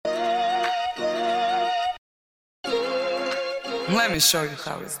Let me show you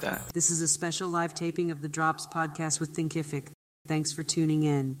how it's done. This is a special live taping of the Drops podcast with Thinkific. Thanks for tuning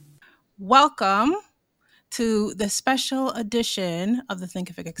in. Welcome to the special edition of the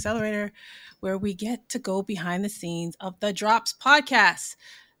Thinkific Accelerator, where we get to go behind the scenes of the Drops podcast,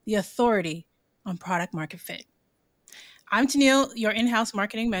 the authority on product market fit. I'm Tennille, your in-house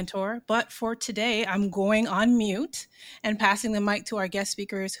marketing mentor, but for today, I'm going on mute and passing the mic to our guest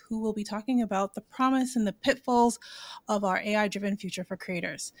speakers who will be talking about the promise and the pitfalls of our AI-driven future for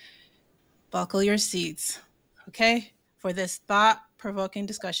creators. Buckle your seats, okay, for this thought-provoking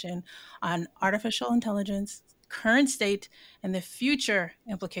discussion on artificial intelligence, current state, and the future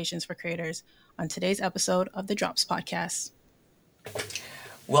implications for creators on today's episode of the Drops podcast.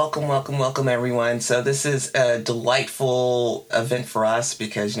 Welcome, everyone. So this is a delightful event for us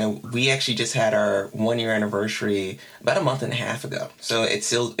because, we actually just had our 1-year anniversary about a month and a half ago. So it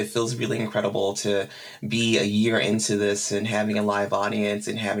feels really incredible to be a year into this and having a live audience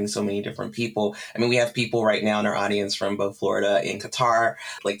and having so many different people. I mean, we have people right now in our audience from both Florida and Qatar.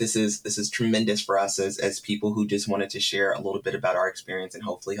 Like this is tremendous for us as people who just wanted to share a little bit about our experience and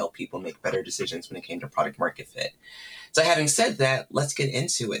hopefully help people make better decisions when it came to product market fit. So having said that, let's get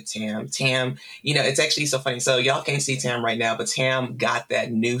into it, Tam. Tam, it's actually so funny. So y'all can't see Tam right now, but Tam got that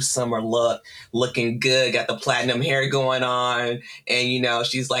new summer look, looking good, got the platinum hair going on. And,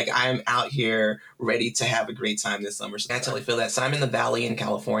 she's like, I'm out here ready to have a great time this summer. So I totally feel that. So I'm in the Valley in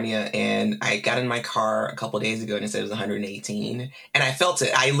California, and I got in my car a couple of days ago and it said it was 118. And I felt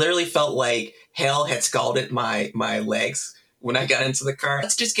it. I literally felt like hell had scalded my legs when I got into the car.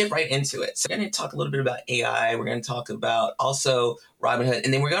 Let's just get right into it. So we're going to talk a little bit about AI. We're going to talk about also Robinhood.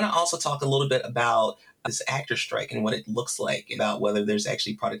 And then we're going to also talk a little bit about this actor strike and what it looks like, about whether there's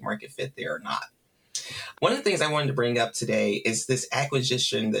actually product market fit there or not. One of the things I wanted to bring up today is this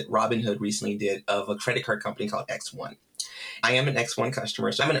acquisition that Robinhood recently did of a credit card company called X1. I am an X1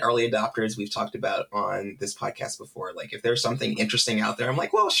 customer, so I'm an early adopter, as we've talked about on this podcast before. Like, if there's something interesting out there, I'm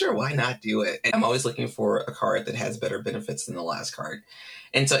like, well, sure, why not do it? And I'm always looking for a card that has better benefits than the last card.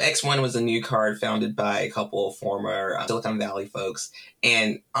 And so X1 was a new card founded by a couple of former Silicon Valley folks.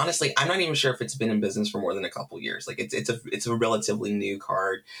 And honestly, I'm not even sure if it's been in business for more than a couple of years. Like, it's a relatively new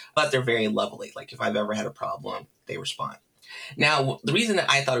card, but they're very lovely. Like, if I've ever had a problem, they respond. Now, the reason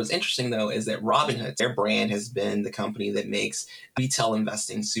that I thought it was interesting, though, is that Robinhood, their brand, has been the company that makes retail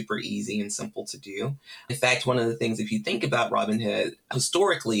investing super easy and simple to do. In fact, one of the things, if you think about Robinhood,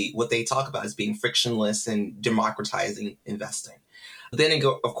 historically, what they talk about is being frictionless and democratizing investing. Then,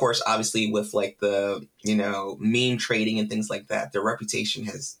 of course, obviously, with like the, meme trading and things like that, their reputation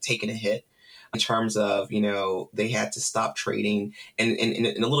has taken a hit. In terms of, they had to stop trading, and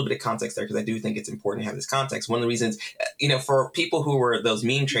in a little bit of context there, because I do think it's important to have this context. One of the reasons, for people who were those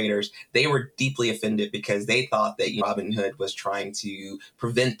meme traders, they were deeply offended because they thought that Robinhood was trying to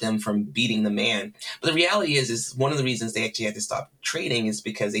prevent them from beating the man. But the reality is one of the reasons they actually had to stop trading is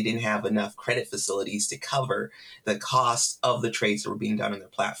because they didn't have enough credit facilities to cover the cost of the trades that were being done on their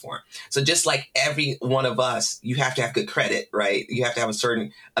platform. So just like every one of us, you have to have good credit, right? You have to have a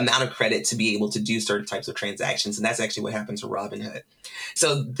certain amount of credit to be able to do certain types of transactions. And that's actually what happens with Robinhood.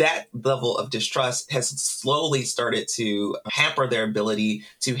 So that level of distrust has slowly started to hamper their ability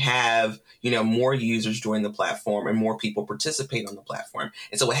to have, more users join the platform and more people participate on the platform.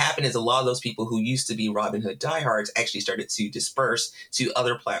 And so what happened is a lot of those people who used to be Robinhood diehards actually started to disperse to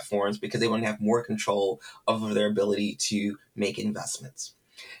other platforms because they want to have more control over their ability to make investments.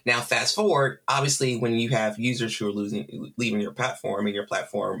 Now, fast forward, obviously, when you have users who are leaving your platform, and your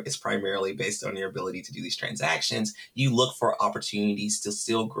platform is primarily based on your ability to do these transactions, you look for opportunities to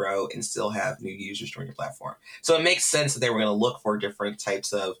still grow and still have new users join your platform. So it makes sense that they were going to look for different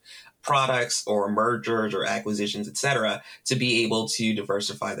types of products or mergers or acquisitions, et cetera, to be able to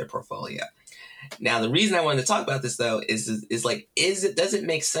diversify their portfolio. Now, the reason I wanted to talk about this, though, does it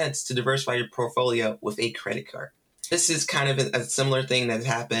make sense to diversify your portfolio with a credit card? This is kind of a similar thing that's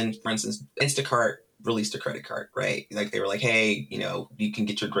happened. For instance, Instacart released a credit card, right? Like they were like, hey, you can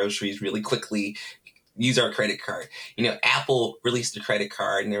get your groceries really quickly. Use our credit card. Apple released a credit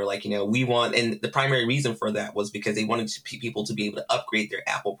card and they were like, we want, and the primary reason for that was because they wanted people to be able to upgrade their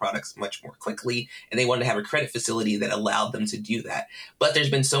Apple products much more quickly. And they wanted to have a credit facility that allowed them to do that. But there's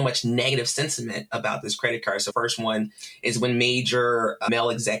been so much negative sentiment about this credit card. So first one is when major male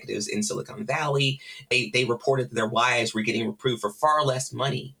executives in Silicon Valley, they reported that their wives were getting approved for far less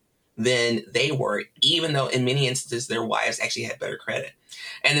money than they were, even though in many instances their wives actually had better credit.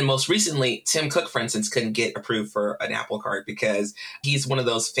 And then most recently, Tim Cook, for instance, couldn't get approved for an Apple card because he's one of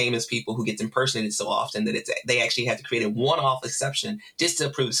those famous people who gets impersonated so often that they actually had to create a one-off exception just to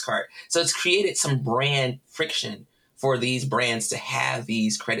approve his card. So it's created some brand friction for these brands to have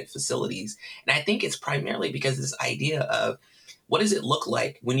these credit facilities. And I think it's primarily because of this idea of what does it look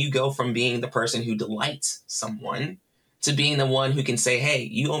like when you go from being the person who delights someone to being the one who can say, hey,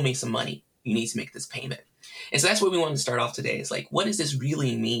 you owe me some money. You need to make this payment. And so that's what we wanted to start off today. Is like, what does this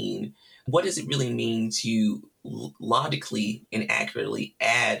really mean? What does it really mean to logically and accurately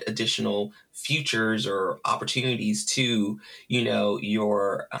add additional features or opportunities to,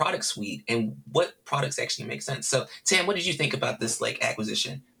 your product suite, and what products actually make sense? So, Tam, what did you think about this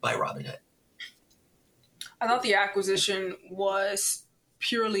acquisition by Robinhood? I thought the acquisition was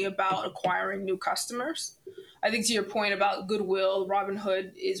purely about acquiring new customers. I think to your point about goodwill,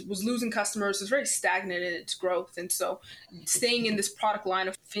 Robinhood was losing customers. It's very stagnant in its growth. And so staying in this product line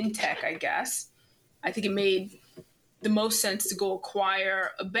of fintech, I guess, I think it made the most sense to go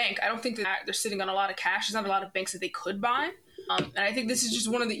acquire a bank. I don't think that they're sitting on a lot of cash. There's not a lot of banks that they could buy. And I think this is just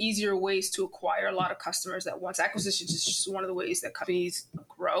one of the easier ways to acquire a lot of customers at once. Acquisitions is just one of the ways that companies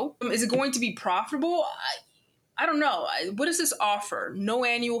grow. Is it going to be profitable? I don't know. What does this offer? No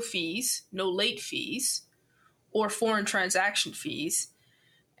annual fees, no late fees, or foreign transaction fees,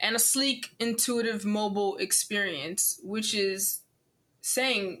 and a sleek, intuitive mobile experience, which is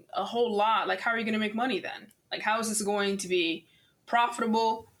saying a whole lot. Like, how are you going to make money then? Like, how is this going to be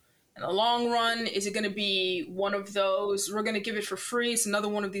profitable in the long run? Is it going to be one of those, we're going to give it for free? It's another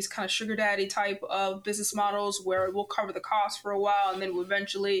one of these kind of sugar daddy type of business models where we'll cover the cost for a while and then we'll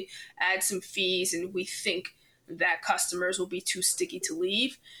eventually add some fees, and we think that customers will be too sticky to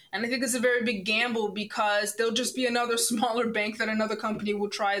leave. And I think it's a very big gamble because there'll just be another smaller bank that another company will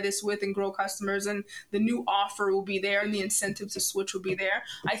try this with and grow customers, and the new offer will be there and the incentive to switch will be there.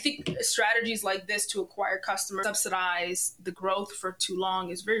 I think strategies like this to acquire customers, subsidize the growth for too long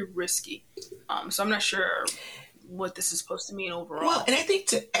is very risky. So I'm not sure what this is supposed to mean overall. Well, and I think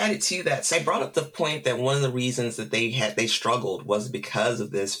to add it to that, so I brought up the point that one of the reasons that they struggled was because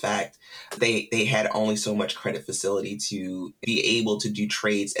of this fact. They had only so much credit facility to be able to do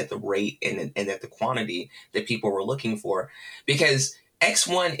trades at the rate and at the quantity that people were looking for, because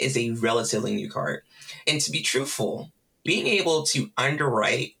X1 is a relatively new card. And to be truthful, being able to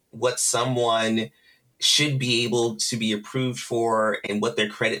underwrite what someone should be able to be approved for and what their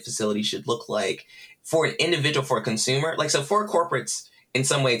credit facility should look like for an individual, for a consumer, so for corporates, in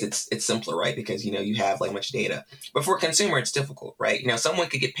some ways it's simpler, right? Because, you have much data, but for a consumer, it's difficult, right? Someone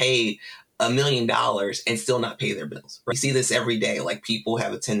could get paid $1 million and still not pay their bills. Right? You see this every day. People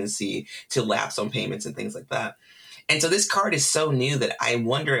have a tendency to lapse on payments and things like that. And so this card is so new that I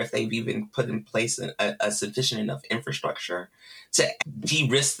wonder if they've even put in place a sufficient enough infrastructure to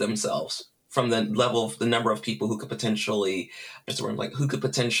de-risk themselves from the number of people who could potentially,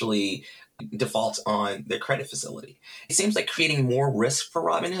 default on their credit facility. It seems like creating more risk for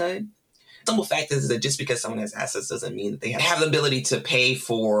Robinhood. Simple fact is that just because someone has assets doesn't mean that they have the ability to pay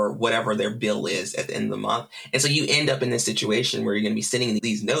for whatever their bill is at the end of the month. And so you end up in this situation where you're going to be sending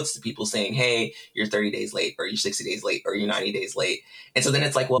these notes to people saying, hey, you're 30 days late, or you're 60 days late, or you're 90 days late. And so then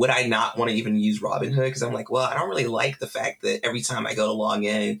it's like, well, would I not want to even use Robinhood? Because I'm like, well, I don't really like the fact that every time I go to log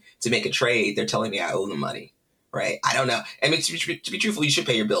in to make a trade, they're telling me I owe them money. Right? I don't know. I mean, to be truthful, you should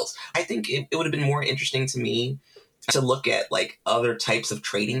pay your bills. I think it would have been more interesting to me to look at other types of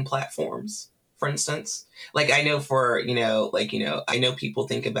trading platforms, for instance. I know I know people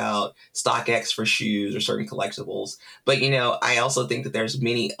think about StockX for shoes or certain collectibles, but I also think that there's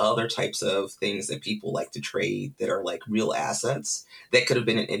many other types of things that people like to trade that are real assets that could have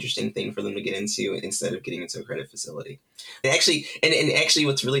been an interesting thing for them to get into instead of getting into a credit facility. And actually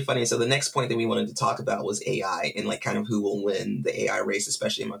what's really funny, so the next point that we wanted to talk about was AI and kind of who will win the AI race,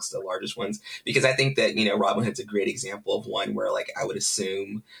 especially amongst the largest ones, because I think that Robinhood's a great example of one where I would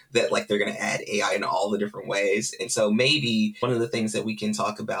assume that they're going to add AI in all the different ways. And so maybe one of the things that we can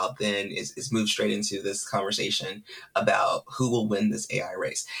talk about then is move straight into this conversation about who will win this AI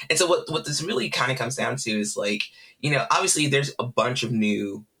race. And so what this really kind of comes down to is obviously there's a bunch of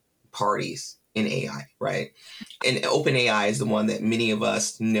new parties in AI, right? And OpenAI is the one that many of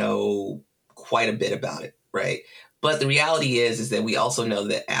us know quite a bit about it, right? But the reality is that we also know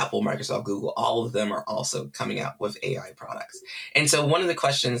that Apple, Microsoft, Google, all of them are also coming out with AI products. And so one of the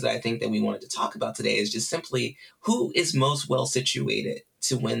questions that I think that we wanted to talk about today is just simply who is most well situated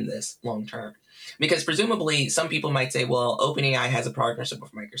to win this long term? Because presumably some people might say, well, OpenAI has a partnership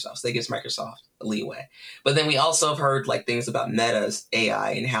with Microsoft, so that gives Microsoft a leeway. But then we also have heard things about Meta's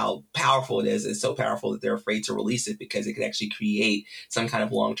AI and how powerful it is. It's so powerful that they're afraid to release it because it could actually create some kind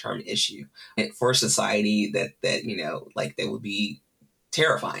of long-term issue for society that would be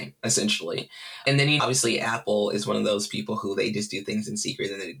terrifying, essentially. And then obviously Apple is one of those people who they just do things in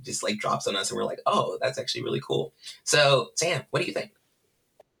secret and then it just like drops on us and we're like, oh, that's actually really cool. So Sam, what do you think?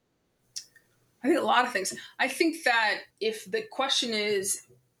 I think a lot of things. I think that if the question is,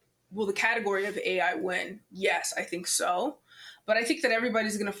 will the category of AI win? Yes, I think so. But I think that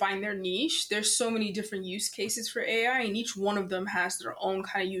everybody's going to find their niche. There's so many different use cases for AI, and each one of them has their own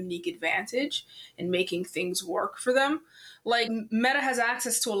kind of unique advantage in making things work for them. Like Meta has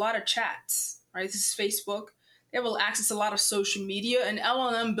access to a lot of chats, right? This is Facebook. They have access to a lot of social media, and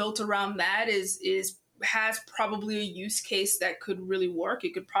LLM built around that has probably a use case that could really work.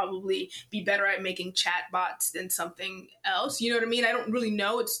 It could probably be better at making chatbots than something else. You know what I mean? I don't really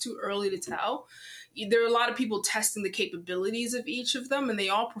know. It's too early to tell. There are a lot of people testing the capabilities of each of them, and they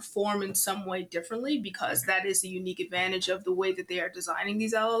all perform in some way differently because that is the unique advantage of the way that they are designing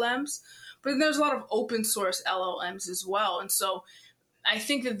these LLMs. But then there's a lot of open source LLMs as well. And so I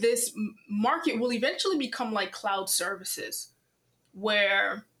think that this market will eventually become like cloud services,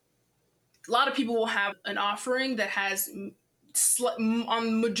 where a lot of people will have an offering that has on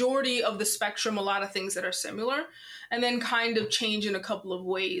the majority of the spectrum a lot of things that are similar, and then kind of change in a couple of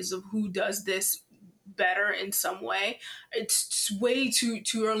ways of who does this better in some way. It's way too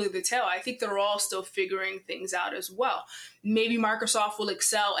early to tell. I think they're all still figuring things out as well. Maybe Microsoft will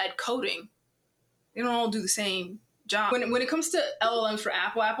excel at coding. They don't all do the same job. When it comes to LLMs for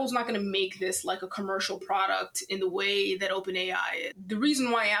Apple, Apple's not going to make this like a commercial product in the way that OpenAI is. The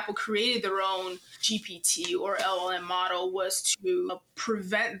reason why Apple created their own GPT or LLM model was to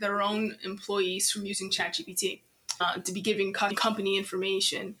prevent their own employees from using ChatGPT. To be giving company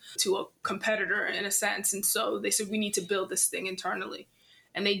information to a competitor in a sense. And so they said, we need to build this thing internally.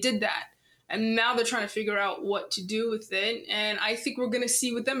 And they did that. And now they're trying to figure out what to do with it. And I think we're going to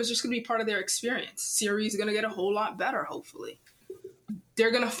see with them, it's just going to be part of their experience. Siri is going to get a whole lot better, hopefully. They're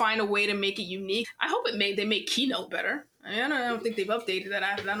going to find a way to make it unique. I hope they make Keynote better. I don't think they've updated that.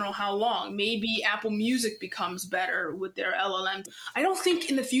 I don't know how long. Maybe Apple Music becomes better with their LLM. I don't think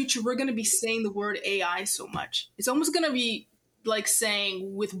in the future we're going to be saying the word AI so much. It's almost going to be like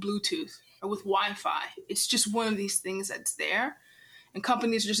saying with Bluetooth or with Wi-Fi. It's just one of these things that's there. And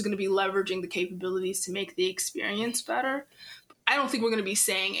companies are just going to be leveraging the capabilities to make the experience better. I don't think we're going to be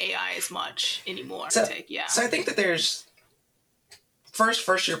saying AI as much anymore. So I think that there's...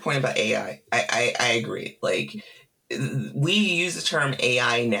 First your point about AI. I agree. Like, we use the term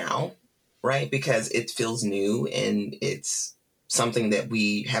AI now, right? Because it feels new and it's something that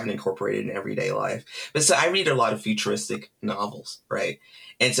we haven't incorporated in everyday life. But so I read a lot of futuristic novels, right?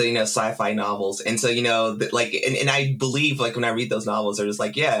 And so, sci-fi novels. And so, and I believe like when I read those novels, they're just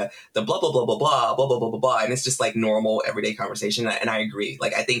like, yeah, the blah, blah, blah, blah, blah, blah, blah, blah, blah, blah. And it's just like normal everyday conversation. And I agree.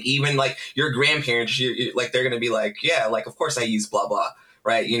 Like, I think even like your grandparents, like, they're going to be like, yeah, like, of course I use blah, blah.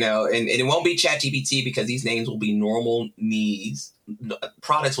 Right, and it won't be ChatGPT because these names will be normal needs.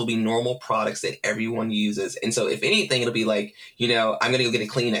 Products will be normal products that everyone uses. And so if anything, it'll be like, I'm going to go get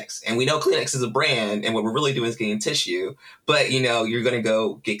a Kleenex. And we know Kleenex is a brand. And what we're really doing is getting tissue. But, you're going to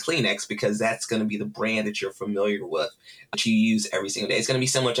go get Kleenex because that's going to be the brand that you're familiar with, that you use every single day. It's going to be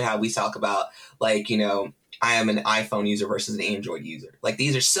similar to how we talk about, like, I am an iPhone user versus an Android user. Like,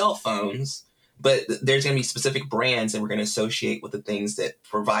 these are cell phones. But there's going to be specific brands that we're going to associate with the things that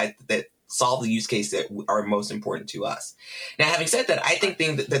solve the use case that are most important to us. Now, having said that, I think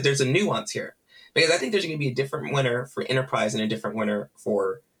that there's a nuance here because I think there's going to be a different winner for enterprise and a different winner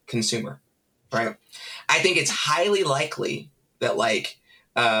for consumer, right? Sure. I think it's highly likely that like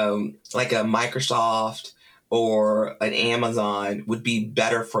a Microsoft or an Amazon would be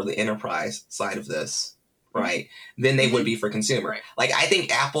better for the enterprise side of this. Right. Than they would be for consumer. Right. Like, I think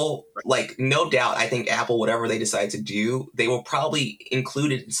Apple, like, no doubt, I think Apple, whatever they decide to do, they will probably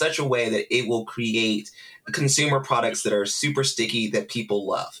include it in such a way that it will create consumer products that are super sticky that people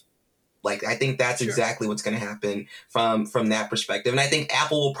love. Like, I think that's exactly what's going to happen from that perspective. And I think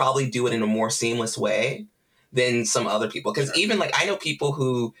Apple will probably do it in a more seamless way than some other people. Because even, like, I know people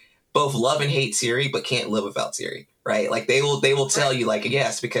who both love and hate Siri, but can't live without Siri. Right. Like they will tell you like,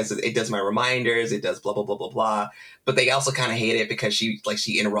 yes, because it does my reminders. It does blah, blah, blah, blah, blah. But they also kind of hate it because she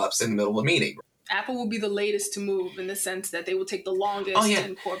interrupts in the middle of a meeting. Apple will be the latest to move in the sense that they will take the longest to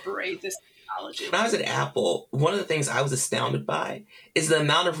incorporate this technology. When I was at Apple, one of the things I was astounded by is the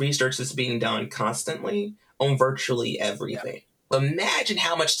amount of research that's being done constantly on virtually everything. Yeah. Imagine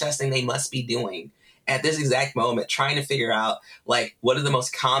how much testing they must be doing at this exact moment trying to figure out, like, what are the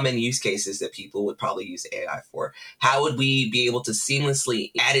most common use cases that people would probably use AI for? How would we be able to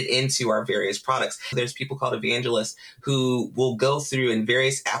seamlessly add it into our various products? There's people called evangelists who will go through in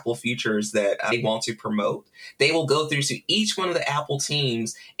various Apple features that they want to promote. They will go through to each one of the Apple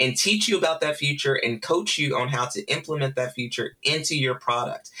teams and teach you about that feature and coach you on how to implement that feature into your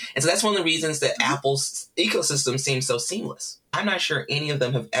product. And so that's one of the reasons that Apple's ecosystem seems so seamless. I'm not sure any of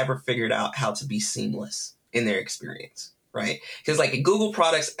them have ever figured out how to be seamless in their experience, right? Because like Google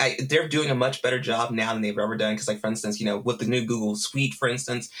products, they're doing a much better job now than they've ever done. Because like, for instance, with the new Google Suite, for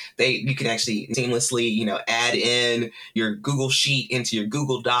instance, you can actually seamlessly, add in your Google Sheet into your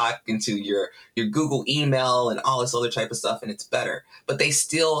Google Doc, into your Google email and all this other type of stuff, and it's better. But they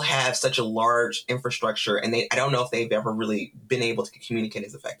still have such a large infrastructure, and I don't know if they've ever really been able to communicate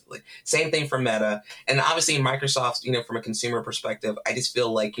as effectively. Same thing for Meta. And obviously Microsoft, from a consumer perspective, I just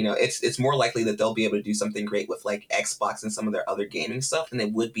feel like, it's more likely that they'll be able to do something great with like Xbox and some of their other gaming stuff than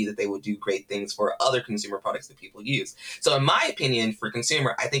it would be that they would do great things for other consumer products that people use. So in my opinion, for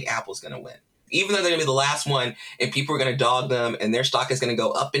consumer, I think Apple's going to win. Even though they're going to be the last one and people are going to dog them and their stock is going to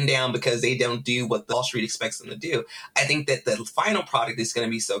go up and down because they don't do what Wall Street expects them to do, I think that the final product is going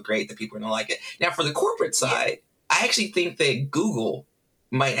to be so great that people are going to like it. Now, for the corporate side, I actually think that Google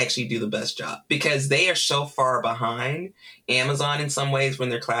might actually do the best job because they are so far behind Amazon in some ways when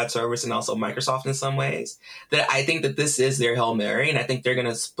their cloud service, and also Microsoft in some ways, that I think that this is their Hail Mary. And I think they're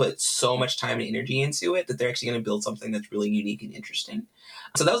going to put so much time and energy into it that they're actually going to build something that's really unique and interesting.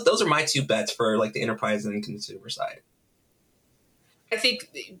 So those are my two bets for like the enterprise and consumer side. I think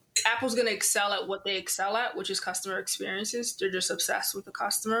Apple's going to excel at what they excel at, which is customer experiences. They're just obsessed with the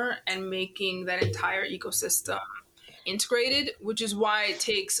customer and making that entire ecosystem integrated, which is why it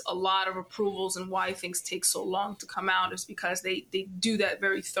takes a lot of approvals and why things take so long to come out, is because they do that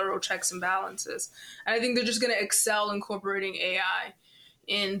very thorough checks and balances. And I think they're just going to excel incorporating AI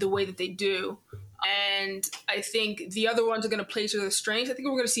in the way that they do. And I think the other ones are going to play to their strengths. I think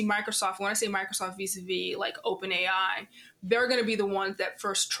we're going to see Microsoft. When I say Microsoft vis-a-vis like OpenAI, they're going to be the ones that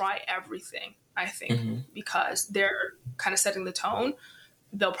first try everything, I think, because they're kind of setting the tone.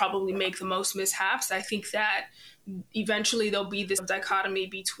 They'll probably make the most mishaps. I think that eventually there'll be this dichotomy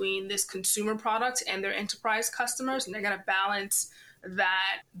between this consumer product and their enterprise customers, and they're going to balance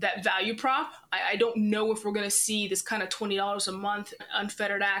that value prop. I don't know if we're going to see this kind of $20 a month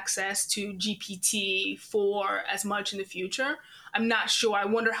unfettered access to GPT-4 as much in the future. I'm not sure. I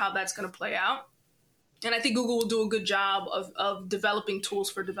wonder how that's going to play out. And I think Google will do a good job of developing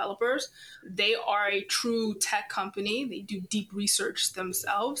tools for developers. They are a true tech company. They do deep research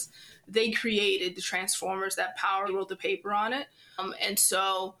themselves. They created the transformers that Power wrote the paper on it. And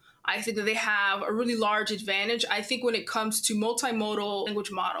so I think that they have a really large advantage. I think when it comes to multimodal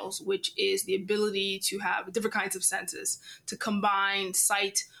language models, which is the ability to have different kinds of senses, to combine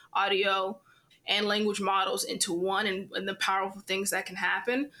sight, audio, and language models into one, and the powerful things that can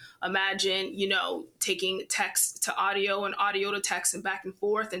happen. Imagine, taking text to audio and audio to text and back and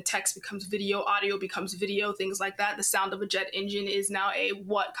forth, and text becomes video, audio becomes video, things like that. The sound of a jet engine is now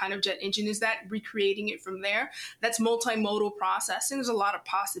what kind of jet engine is that? Recreating it from there. That's multimodal processing. There's a lot of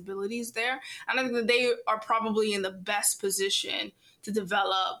possibilities there. And I think that they are probably in the best position to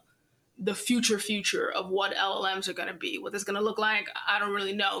develop the future of what LLMs are going to be. What it's going to look like, I don't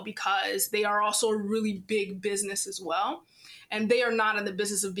really know, because they are also a really big business as well. And they are not in the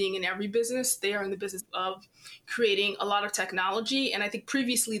business of being in every business. They are in the business of creating a lot of technology. And I think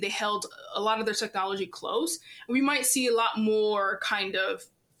previously they held a lot of their technology close. And we might see a lot more kind of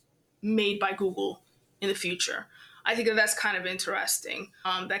made by Google in the future. I think that's kind of interesting.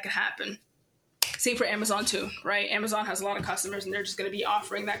 That could happen. Same for Amazon too, right? Amazon has a lot of customers and they're just going to be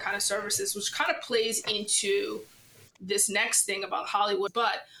offering that kind of services, which kind of plays into this next thing about Hollywood.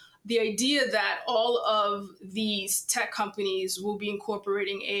 But the idea that all of these tech companies will be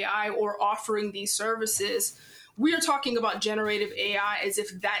incorporating AI or offering these services, we are talking about generative AI as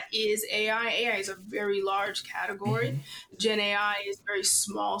if that is AI. AI is a very large category. Gen AI is a very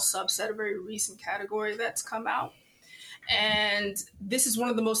small subset, a very recent category that's come out. And this is one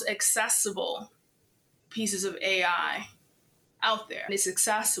of the most accessible pieces of AI out there. It's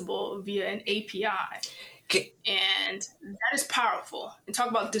accessible via an API. And that is powerful. And talk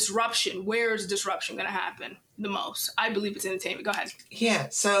about disruption. Where is disruption going to happen the most? I believe it's entertainment. Go ahead. Yeah.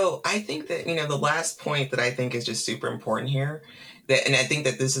 So I think that, the last point that I think is just super important here, and I think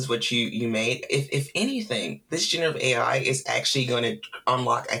that this is what you made. If anything, this generative AI is actually going to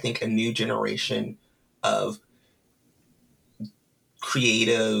unlock, I think, a new generation of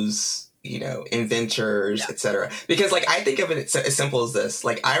creatives inventors, etc. Because like I think of it as simple as this.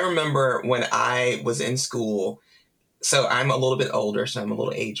 Like I remember when I was in school. So I'm a little bit older, so I'm a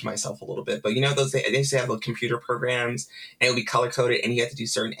little aged myself a little bit. But they used to have the computer programs, and it would be color coded, and you had to do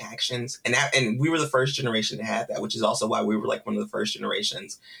certain actions, and we were the first generation to have that, which is also why we were like one of the first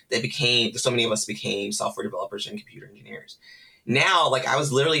generations that so many of us became software developers and computer engineers. Now, like I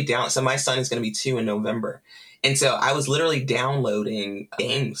was literally so my son is going to be 2 in November, and so I was literally downloading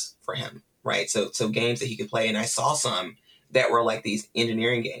games for him, right? So games that he could play, and I saw some that were like these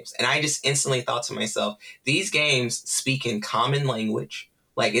engineering games. And I just instantly thought to myself, these games speak in common language.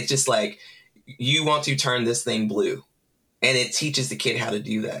 Like, it's just like, you want to turn this thing blue. And it teaches the kid how to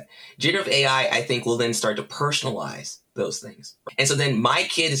do that. Generative AI, I think, will then start to personalize those things. And so then my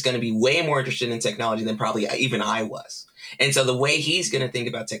kid is going to be way more interested in technology than probably even I was. And so the way he's going to think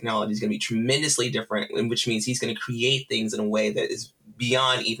about technology is going to be tremendously different, which means he's going to create things in a way that is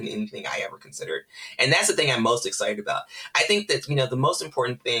beyond even anything I ever considered. And that's the thing I'm most excited about. I think that, the most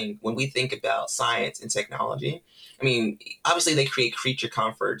important thing when we think about science and technology, I mean, obviously they create creature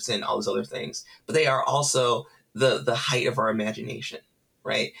comforts and all those other things, but they are also the height of our imagination,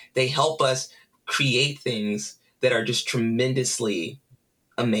 right? They help us create things that are just tremendously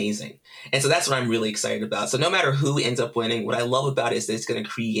amazing. And so that's what I'm really excited about. So no matter who ends up winning, what I love about it is that it's going to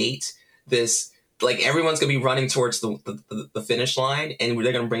create this, like everyone's going to be running towards the finish line, and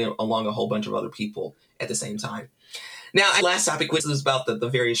they're going to bring along a whole bunch of other people at the same time. Now, last topic, which is about the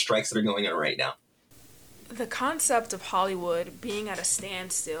various strikes that are going on right now. The concept of Hollywood being at a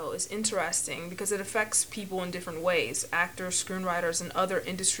standstill is interesting because it affects people in different ways. Actors, screenwriters, and other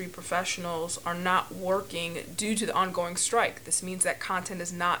industry professionals are not working due to the ongoing strike. This means that content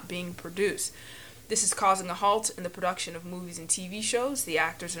is not being produced. This is causing a halt in the production of movies and TV shows. The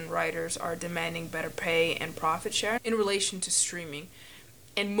actors and writers are demanding better pay and profit share in relation to streaming.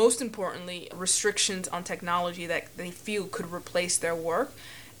 And most importantly, restrictions on technology that they feel could replace their work.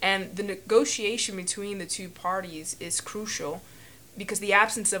 And the negotiation between the two parties is crucial because the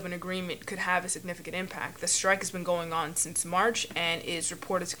absence of an agreement could have a significant impact. The strike has been going on since March and is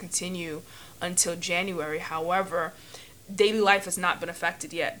reported to continue until January. However, daily life has not been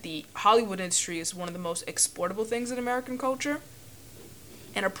affected yet. The Hollywood industry is one of the most exportable things in American culture,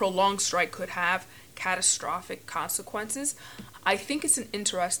 and a prolonged strike could have catastrophic consequences. I think it's an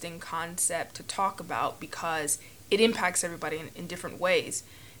interesting concept to talk about because it impacts everybody in different ways.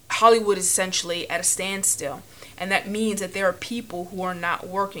 Hollywood is essentially at a standstill, and that means that there are people who are not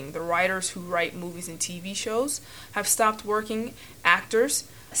working. The writers who write movies and TV shows have stopped working. Actors,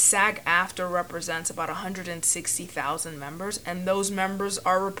 SAG-AFTRA represents about 160,000 members, and those members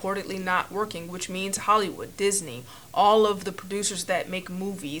are reportedly not working, which means Hollywood, Disney, all of the producers that make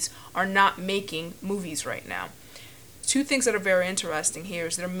movies are not making movies right now. Two things that are very interesting here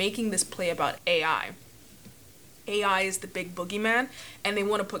is they're making this play about AI. AI is the big boogeyman, and they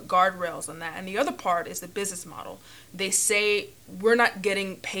want to put guardrails on that. And the other part is the business model. They say we're not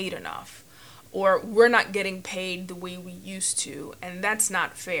getting paid enough, or we're not getting paid the way we used to, and that's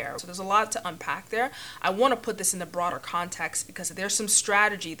not fair. So there's a lot to unpack there. I want to put this in the broader context because there's some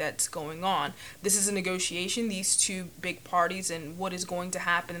strategy that's going on. This is a negotiation, these two big parties, and what is going to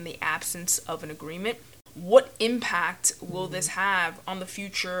happen in the absence of an agreement. What impact will this have on the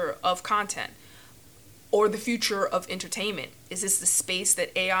future of content? Or the future of entertainment? Is this the space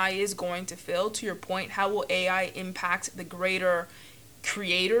that AI is going to fill? To your point, how will AI impact the greater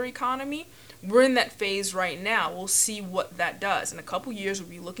creator economy? We're in that phase right now. We'll see what that does. In a couple years, we'll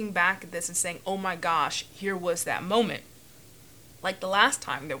be looking back at this and saying, oh my gosh, here was that moment. Like the last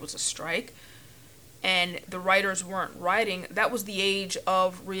time there was a strike and the writers weren't writing, that was the age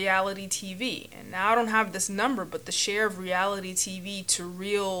of reality TV. And now I don't have this number, but the share of reality TV to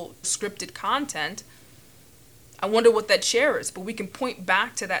real scripted content, I wonder what that share is, but we can point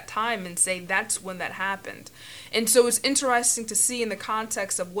back to that time and say that's when that happened. And so it's interesting to see in the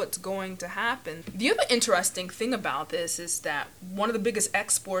context of what's going to happen. The other interesting thing about this is that one of the biggest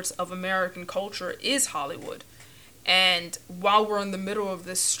exports of American culture is Hollywood. And while we're in the middle of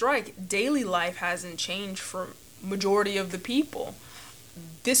this strike, daily life hasn't changed for majority of the people.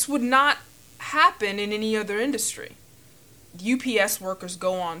 This would not happen in any other industry. UPS workers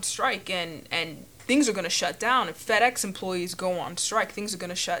go on strike and things are going to shut down. If FedEx employees go on strike, things are going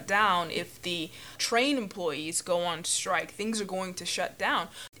to shut down. If the train employees go on strike, things are going to shut down.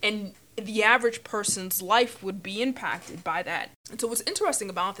 And the average person's life would be impacted by that. And so what's interesting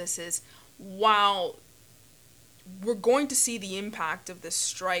about this is while we're going to see the impact of this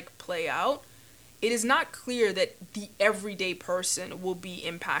strike play out, it is not clear that the everyday person will be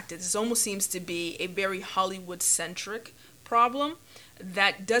impacted. This almost seems to be a very Hollywood-centric problem.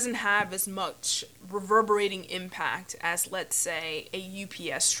 that doesn't have as much reverberating impact as, let's say, a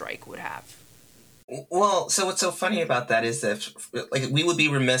UPS strike would have? Well, so what's so funny about that is that, like, we would be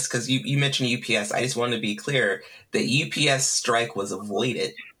remiss because you mentioned UPS. I just wanted to be clear that UPS strike was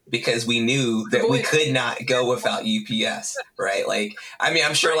avoided because we knew that we could not go without UPS, right? Like, I mean,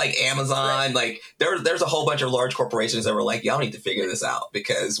 I'm sure like Amazon, like there's a whole bunch of large corporations that were like, y'all need to figure this out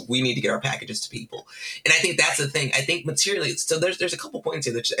because we need to get our packages to people. And I think that's the thing. I think materially, so there's a couple points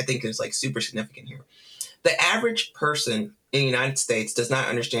here that I think is like super significant here. The average person in the United States does not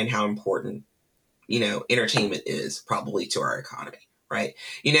understand how important, entertainment is probably to our economy, right?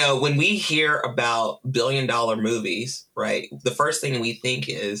 When we hear about billion-dollar movies, right, the first thing we think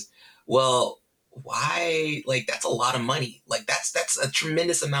is, well, why? Like, that's a lot of money. Like, that's a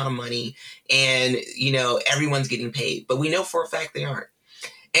tremendous amount of money, and everyone's getting paid, but we know for a fact they aren't.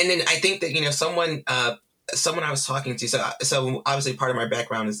 And then I think that someone I was talking to, so obviously part of my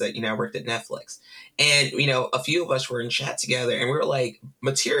background is that I worked at Netflix, and a few of us were in chat together, and we were like,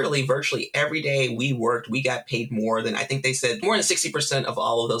 materially, virtually every day we worked, we got paid more than, I think they said more than 60% of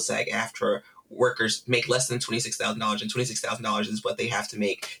all of those SAG-AFTRA workers make less than $26,000, and $26,000 is what they have to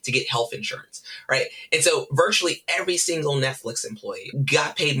make to get health insurance, right? And so virtually every single Netflix employee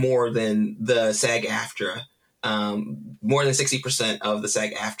got paid more than the SAG-AFTRA, more than 60% of the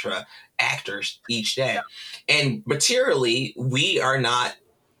SAG-AFTRA actors each day. And materially, we are not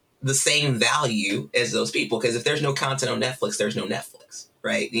the same value as those people, because if there's no content on Netflix, there's no Netflix,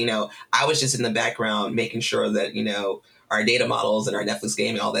 right? I was just in the background making sure that, our data models and our Netflix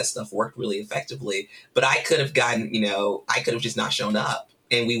game and all that stuff worked really effectively. But I could have gotten, I could have just not shown up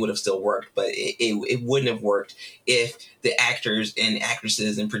and we would have still worked. But it wouldn't have worked if the actors and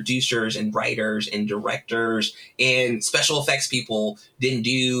actresses and producers and writers and directors and special effects people didn't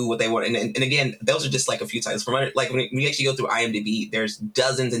do what they wanted. And again, those are just like a few titles. Like when you actually go through IMDb, there's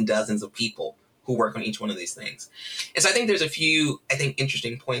dozens and dozens of people who work on each one of these things. And so I think there's a few,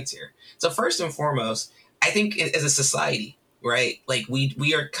 interesting points here. So first and foremost, I think as a society, right, like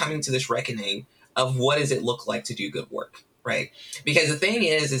we are coming to this reckoning of what does it look like to do good work, right? Because the thing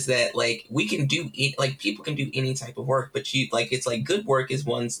is that like we can do it, like people can do any type of work, but it's like good work is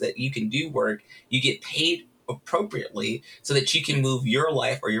ones that you can do work, you get paid appropriately so that you can move your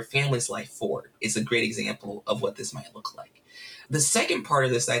life or your family's life forward. It's a great example of what this might look like. The second part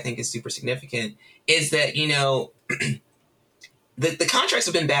of this that I think is super significant is that, the contracts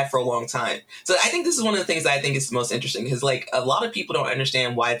have been bad for a long time. So I think this is one of the things that I think is most interesting, because like a lot of people don't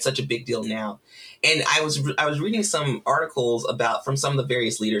understand why it's such a big deal now. And I was reading some articles from some of the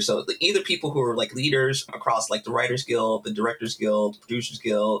various leaders. So either people who are like leaders across like the Writers Guild, the Directors Guild, Producers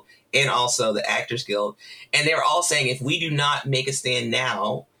Guild, and also the Actors Guild. And they were all saying, if we do not make a stand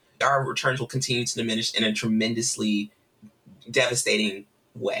now, our returns will continue to diminish in a tremendously devastating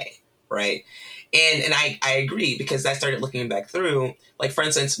way, right? And I agree, because I started looking back through, like, for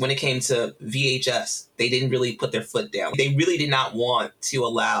instance, when it came to VHS, they didn't really put their foot down. They really did not want to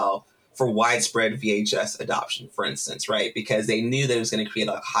allow for widespread VHS adoption, for instance, right? Because they knew that it was going to create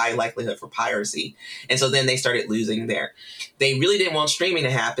a high likelihood for piracy. And so then they started losing there. They really didn't want streaming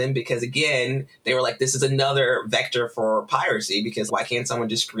to happen because, again, they were like, this is another vector for piracy, because why can't someone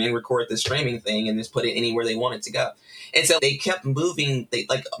just screen record the streaming thing and just put it anywhere they want it to go? And so they kept moving.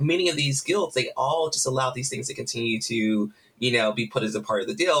 Like many of these guilds, they all just allowed these things to continue to, be put as a part of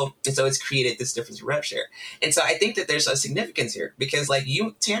the deal. And so it's created this difference in rev share. And so I think that there's a significance here, because like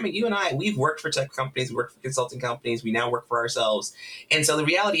you, Tammy, you and I, we've worked for tech companies, we worked for consulting companies, we now work for ourselves. And so the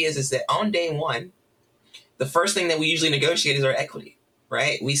reality is that on day one, the first thing that we usually negotiate is our equity,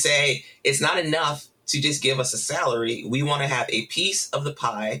 right? We say it's not enough to just give us a salary. We want to have a piece of the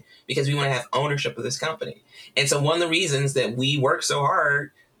pie because we want to have ownership of this company. And so one of the reasons that we work so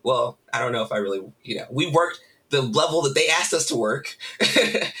hard, well, I don't know if I really, we worked the level that they asked us to work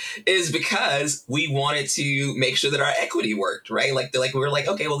is because we wanted to make sure that our equity worked, right? Like we were like,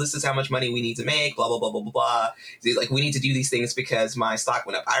 okay, well, this is how much money we need to make, blah, blah, blah, blah, blah, blah. Like, we need to do these things because my stock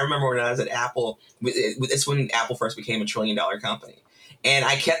went up. I remember when I was at Apple, it's when Apple first became $1 trillion company. And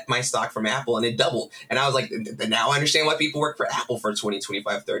I kept my stock from Apple and it doubled. And I was like, now I understand why people work for Apple for 20,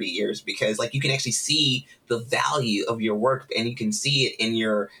 25, 30 years, because like you can actually see the value of your work, and you can see it in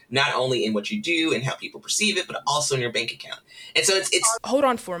your, not only in what you do and how people perceive it, but also in your bank account. And so it's hold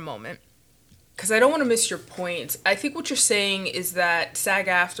on for a moment, because I don't want to miss your point. I think what you're saying is that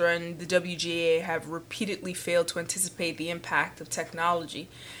SAG-AFTRA and the WGA have repeatedly failed to anticipate the impact of technology,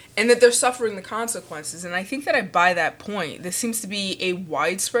 and that they're suffering the consequences. And I think that I buy that point. This seems to be a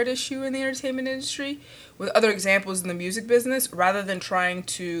widespread issue in the entertainment industry, with other examples in the music business. Rather than trying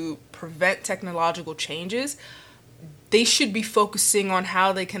to prevent technological changes, they should be focusing on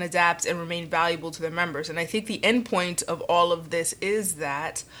how they can adapt and remain valuable to their members. And I think the end point of all of this is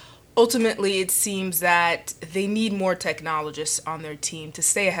that ultimately it seems that they need more technologists on their team to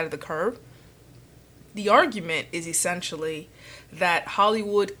stay ahead of the curve. The argument is essentially that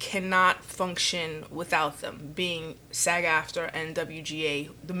Hollywood cannot function without them, being SAG-AFTRA and WGA,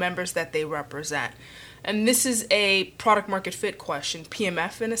 the members that they represent. And this is a product market fit question,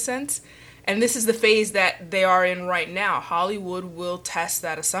 PMF in a sense. And this is the phase that they are in right now. Hollywood will test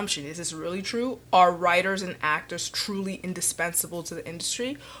that assumption. Is this really true? Are writers and actors truly indispensable to the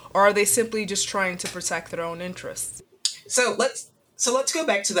industry? Or are they simply just trying to protect their own interests? So let's go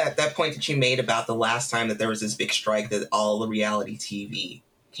back to that point that you made about the last time that there was this big strike that all the reality TV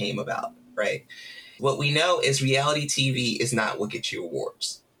came about, right? What we know is reality TV is not what gets you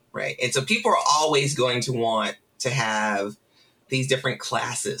awards, right? And so people are always going to want to have these different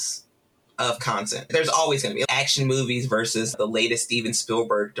classes of content. There's always going to be action movies versus the latest Steven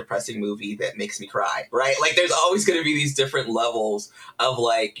Spielberg depressing movie that makes me cry, right? Like there's always going to be these different levels of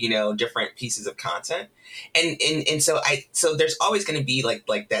different pieces of content. And so there's always going to be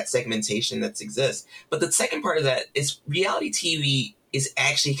like that segmentation that exists. But the second part of that is reality TV is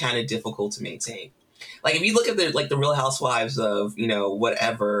actually kind of difficult to maintain. Like if you look at the Real Housewives of,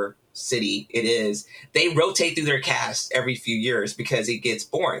 whatever city it is, they rotate through their cast every few years because it gets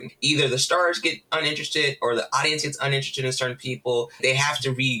boring. Either the stars get uninterested or the audience gets uninterested in certain people. They have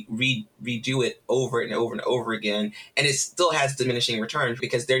to redo it over and over and over again. And it still has diminishing returns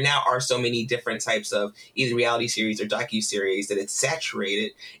because there now are so many different types of either reality series or docuseries that it's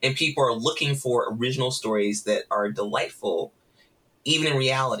saturated and people are looking for original stories that are delightful, even in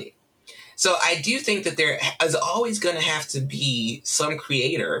reality. So I do think that there is always going to have to be some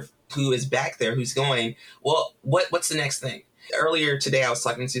creator who is back there who's going, well, what's the next thing? Earlier today, I was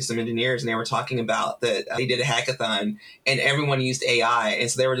talking to some engineers and they were talking about that they did a hackathon and everyone used AI. And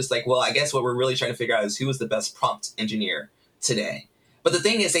so they were just like, well, I guess what we're really trying to figure out is who was the best prompt engineer today. But the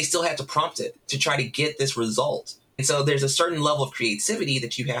thing is, they still have to prompt it to try to get this result. And so there's a certain level of creativity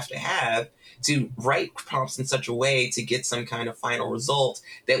that you have to write prompts in such a way to get some kind of final result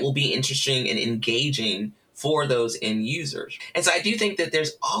that will be interesting and engaging for those end users. And so I do think that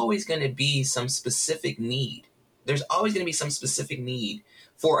there's always going to be some specific need. There's always going to be some specific need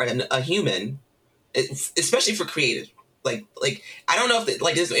for a human, especially for creative. Like I don't know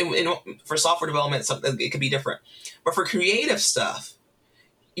if this for software development, it could be different, but for creative stuff,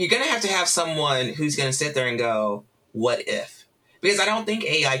 you're going to have someone who's going to sit there and go, what if? Because I don't think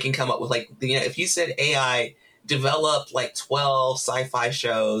AI can come up with if you said AI develop 12 sci-fi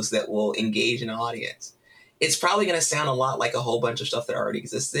shows that will engage an audience, it's probably going to sound a lot like a whole bunch of stuff that already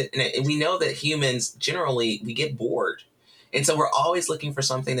existed. And we know that humans, generally, we get bored. And so we're always looking for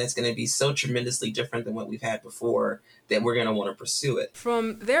something that's going to be so tremendously different than what we've had before that we're going to want to pursue it.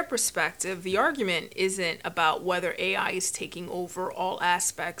 From their perspective, the argument isn't about whether AI is taking over all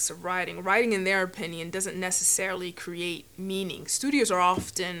aspects of writing. Writing, in their opinion, doesn't necessarily create meaning. Studios are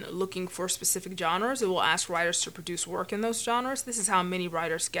often looking for specific genres. It will ask writers to produce work in those genres. This is how many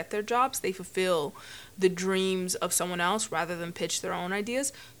writers get their jobs. They fulfill the dreams of someone else rather than pitch their own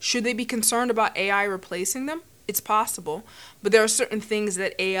ideas. Should they be concerned about AI replacing them? It's possible, but there are certain things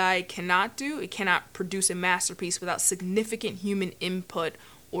that AI cannot do. It cannot produce a masterpiece without significant human input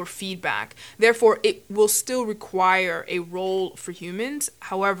or feedback. Therefore, it will still require a role for humans.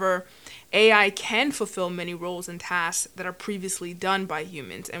 However, AI can fulfill many roles and tasks that are previously done by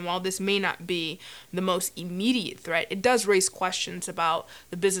humans. And while this may not be the most immediate threat, it does raise questions about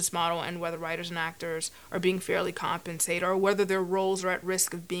the business model and whether writers and actors are being fairly compensated or whether their roles are at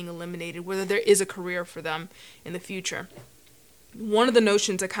risk of being eliminated, whether there is a career for them in the future. One of the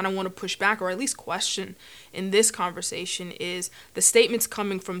notions I kind of want to push back or at least question in this conversation is the statements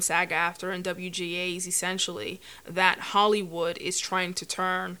coming from SAG-AFTRA and WGA is essentially that Hollywood is trying to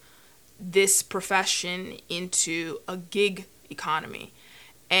turn this profession into a gig economy.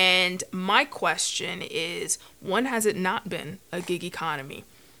 And my question is, when has it not been a gig economy?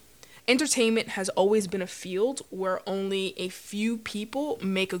 Entertainment has always been a field where only a few people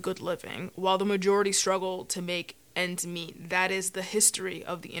make a good living, while the majority struggle to make ends meet. That is the history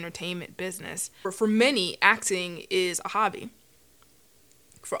of the entertainment business. For many, acting is a hobby.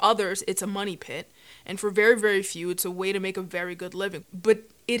 For others, it's a money pit. And for very, very few, it's a way to make a very good living. But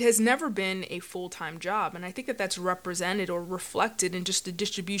it has never been a full-time job. And I think that that's represented or reflected in just the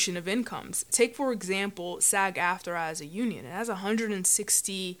distribution of incomes. Take, for example, SAG-AFTRA as a union. It has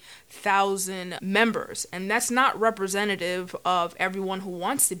 160,000 members, and that's not representative of everyone who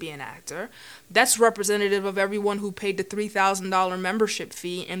wants to be an actor. That's representative of everyone who paid the $3,000 membership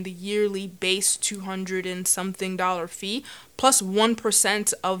fee and the yearly base $200 and something fee, plus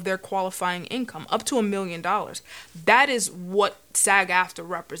 1% of their qualifying income, up to $1 million. That is what SAG-AFTRA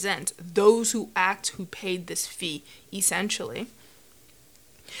represents, those who act who paid this fee, essentially.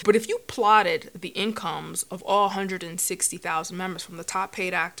 But if you plotted the incomes of all 160,000 members from the top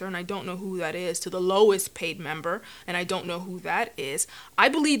paid actor, and I don't know who that is, to the lowest paid member, and I don't know who that is, I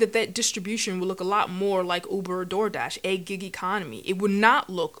believe that that distribution would look a lot more like Uber or DoorDash, a gig economy. It would not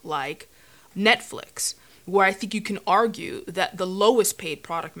look like Netflix, where I think you can argue that the lowest paid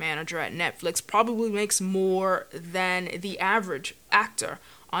product manager at Netflix probably makes more than the average actor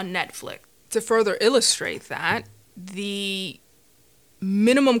on Netflix. To further illustrate that, the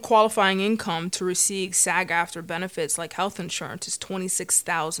minimum qualifying income to receive SAG-AFTRA benefits like health insurance is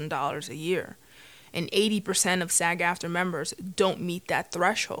 $26,000 a year, and 80% of SAG-AFTRA members don't meet that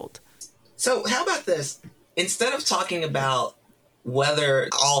threshold. So how about this? Instead of talking about whether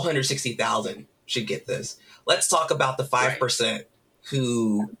all 160,000 should get this, let's talk about the 5%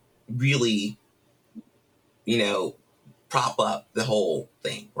 who really, prop up the whole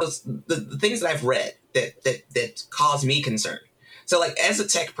thing. The things that I've read that cause me concern. So like as a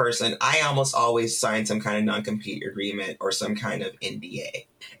tech person, I almost always sign some kind of non-compete agreement or some kind of NDA.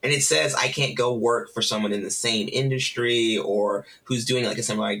 And it says I can't go work for someone in the same industry or who's doing like a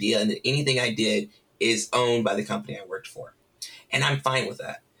similar idea, and that anything I did is owned by the company I worked for. And I'm fine with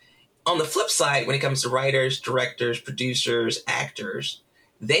that. On the flip side, when it comes to writers, directors, producers, actors,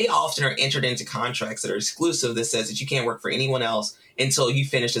 they often are entered into contracts that are exclusive that says that you can't work for anyone else until you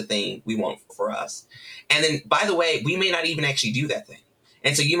finish the thing we want for us. And then, by the way, we may not even actually do that thing.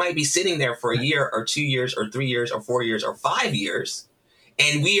 And so you might be sitting there for a year or 2 years or 3 years or 4 years or 5 years,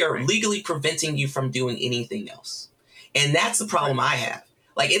 and we are legally preventing you from doing anything else. And that's the problem I have.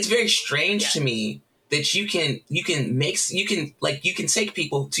 Like, it's very strange to me that you can take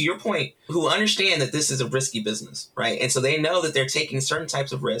people, to your point, who understand that this is a risky business, right? And so they know that they're taking certain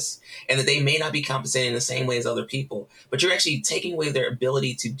types of risks and that they may not be compensated in the same way as other people, but you're actually taking away their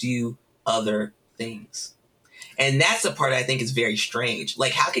ability to do other things. And that's the part I think is very strange.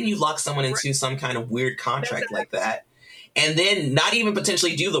 Like, how can you lock someone into some kind of weird contract like that and then not even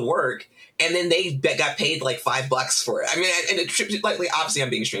potentially do the work, and then they got paid like $5 for it? I mean, and like obviously I'm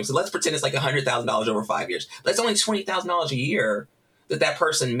being extreme, so let's pretend it's like $100,000 over 5 years. But that's only $20,000 a year that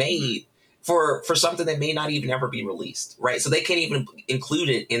person made for something that may not even ever be released, right? So they can't even include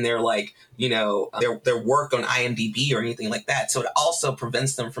it in their their work on IMDb or anything like that. So it also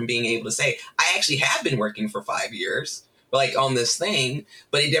prevents them from being able to say, I actually have been working for 5 years, like on this thing,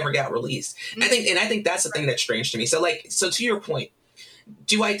 but it never got released. I think that's the thing that's strange to me. So to your point,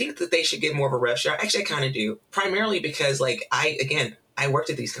 do I think that they should get more of a rev share? Actually, I kind of do, primarily because I worked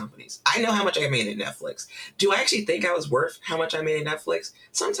at these companies. I know how much I made at Netflix. Do I actually think I was worth how much I made at Netflix?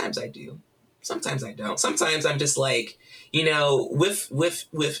 Sometimes I do. Sometimes I don't. Sometimes I'm just like,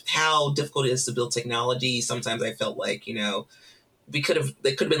 with how difficult it is to build technology, sometimes I felt like, there could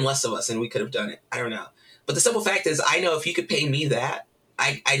have been less of us and we could have done it. I don't know. But the simple fact is, I know if you could pay me that,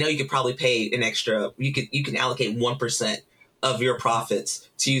 I know you could probably pay an extra, you can allocate 1% of your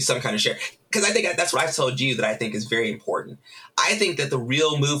profits to some kind of share. Because I think that's what I've told you that I think is very important. I think that the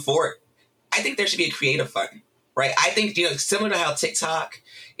real move forward, I think there should be a creative fund, right? I think, similar to how TikTok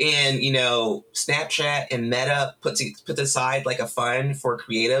and, Snapchat and Meta put aside like a fund for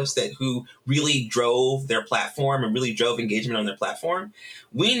creatives who really drove their platform and really drove engagement on their platform.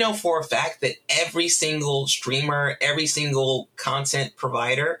 We know for a fact that every single streamer, every single content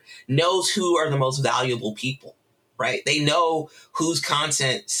provider knows who are the most valuable people, right? They know whose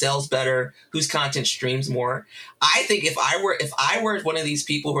content sells better, whose content streams more. I think if I were one of these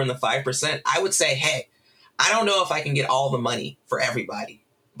people who are in the 5%, I would say, hey, I don't know if I can get all the money for everybody,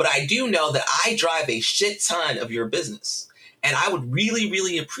 but I do know that I drive a shit ton of your business. And I would really,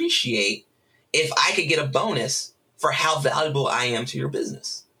 really appreciate if I could get a bonus for how valuable I am to your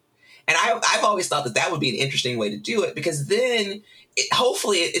business. And I've always thought that would be an interesting way to do it, because then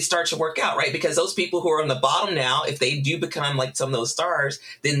hopefully it starts to work out, right? Because those people who are on the bottom now, if they do become like some of those stars,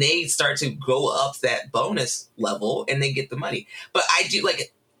 then they start to go up that bonus level and they get the money. But I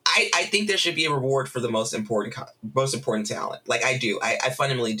think there should be a reward for the most important talent. Like I do. I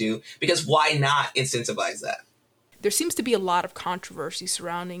fundamentally do. Because why not incentivize that? There seems to be a lot of controversy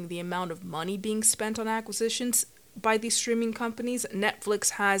surrounding the amount of money being spent on acquisitions. by these streaming companies.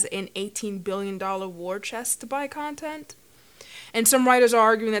 Netflix has an $18 billion war chest to buy content. And some writers are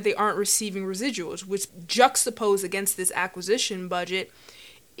arguing that they aren't receiving residuals, which juxtapose against this acquisition budget.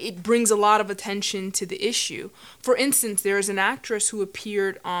 It brings a lot of attention to the issue. For instance, there is an actress who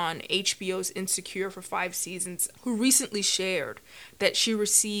appeared on HBO's Insecure for 5 seasons who recently shared that she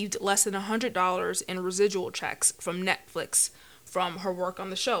received less than $100 in residual checks from Netflix from her work on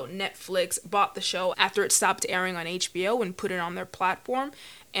the show. Netflix bought the show after it stopped airing on HBO and put it on their platform.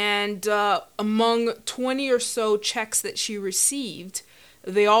 And among 20 or so checks that she received,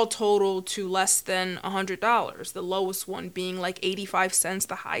 they all totaled to less than $100, the lowest one being like 85 cents,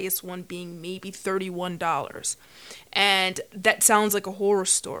 the highest one being maybe $31. And that sounds like a horror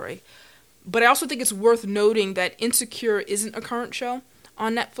story. But I also think it's worth noting that Insecure isn't a current show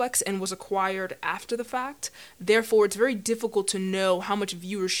on Netflix and was acquired after the fact. Therefore, it's very difficult to know how much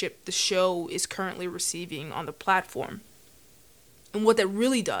viewership the show is currently receiving on the platform. And what that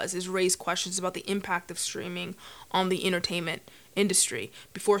really does is raise questions about the impact of streaming on the entertainment industry.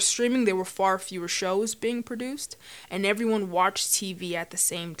 Before streaming, there were far fewer shows being produced, and everyone watched TV at the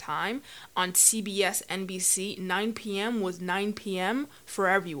same time. On CBS, NBC, 9 p.m. was 9 p.m. for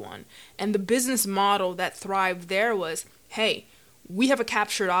everyone. And the business model that thrived there was, hey, we have a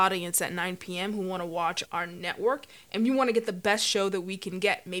captured audience at 9 p.m. who want to watch our network, and we want to get the best show that we can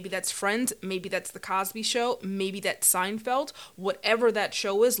get. Maybe that's Friends, maybe that's The Cosby Show, maybe that's Seinfeld. Whatever that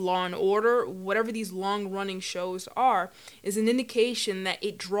show is, Law and Order, whatever these long-running shows are, is an indication that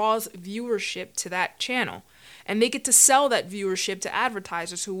it draws viewership to that channel. And they get to sell that viewership to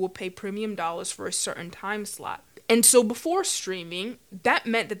advertisers who will pay premium dollars for a certain time slot. And so before streaming, that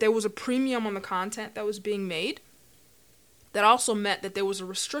meant that there was a premium on the content that was being made. That also meant that there was a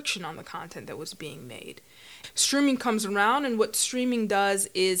restriction on the content that was being made. Streaming comes around, and what streaming does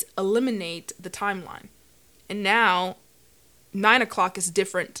is eliminate the timeline. And now, 9 o'clock is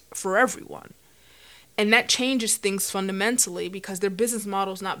different for everyone. And that changes things fundamentally because their business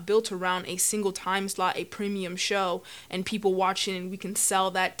model is not built around a single time slot, a premium show, and people watching, and we can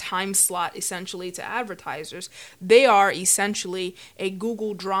sell that time slot essentially to advertisers. They are essentially a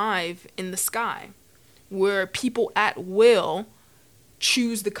Google Drive in the sky, where people at will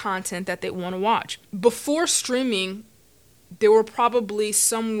choose the content that they want to watch. Before streaming, there were probably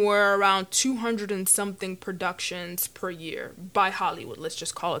somewhere around 200 and something productions per year by Hollywood, let's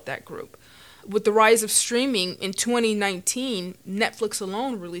just call it that group. With the rise of streaming in 2019, Netflix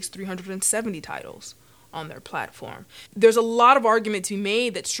alone released 370 titles on their platform. There's a lot of argument to be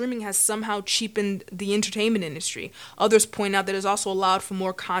made that streaming has somehow cheapened the entertainment industry. Others point out that it's also allowed for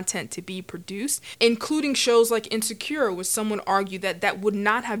more content to be produced, including shows like Insecure, where someone argued that that would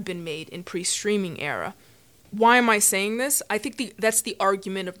not have been made in pre-streaming era. Why am I saying this? I think that's the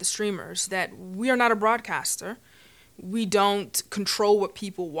argument of the streamers, that we are not a broadcaster. We don't control what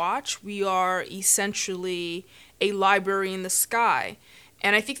people watch. We are essentially a library in the sky.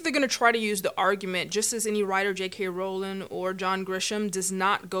 And I think they're going to try to use the argument, just as any writer, J.K. Rowling or John Grisham, does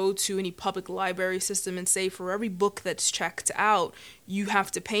not go to any public library system and say, for every book that's checked out, you have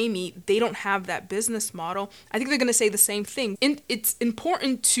to pay me. They don't have that business model. I think they're going to say the same thing. And it's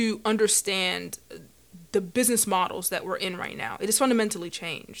important to understand the business models that we're in right now. It is fundamentally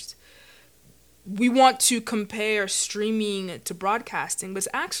changed. We want to compare streaming to broadcasting, but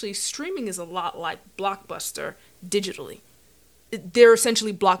actually streaming is a lot like Blockbuster digitally. They're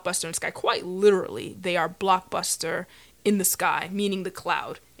essentially Blockbuster in the sky. Quite literally, they are Blockbuster in the sky, meaning the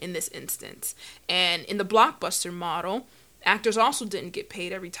cloud in this instance. And in the Blockbuster model, actors also didn't get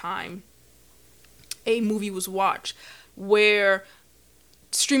paid every time a movie was watched, where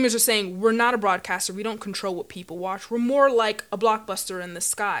streamers are saying, we're not a broadcaster, we don't control what people watch. We're more like a Blockbuster in the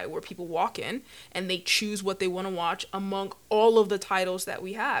sky, where people walk in and they choose what they want to watch among all of the titles that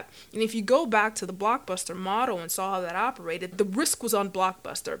we have. And if you go back to the Blockbuster model and saw how that operated, the risk was on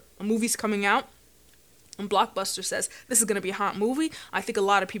Blockbuster. A movie's coming out, and Blockbuster says, this is going to be a hot movie. I think a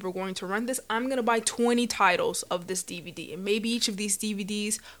lot of people are going to rent this. I'm going to buy 20 titles of this DVD. And maybe each of these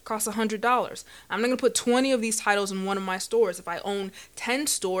DVDs costs $100. I'm not going to put 20 of these titles in one of my stores. If I own 10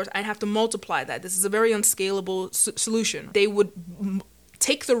 stores, I have to multiply that. This is a very unscalable solution. They would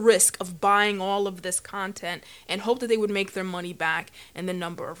take the risk of buying all of this content and hope that they would make their money back in the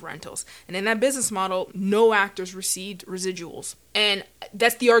number of rentals. And in that business model, no actors received residuals. And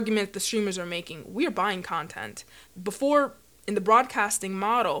that's the argument the streamers are making. We are buying content. Before, in the broadcasting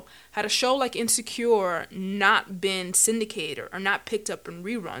model, had a show like Insecure not been syndicated or not picked up in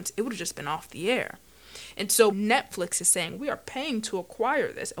reruns, it would have just been off the air. And so Netflix is saying, we are paying to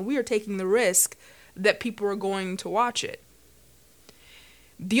acquire this, and we are taking the risk that people are going to watch it.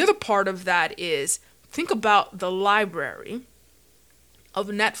 The other part of that is Think about the library of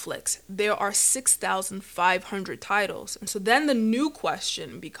Netflix. There are 6,500 titles. And so then the new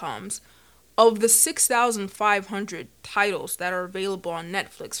question becomes, of the 6,500 titles that are available on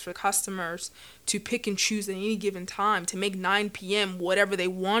Netflix for customers to pick and choose at any given time to make 9 p.m. whatever they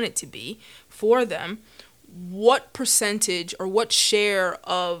want it to be for them, what percentage or what share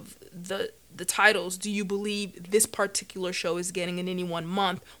of the titles do you believe this particular show is getting in any one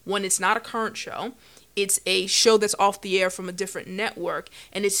month when it's not a current show? It's a show that's off the air from a different network,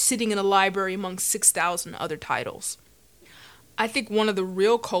 and it's sitting in a library among 6,000 other titles. I think one of the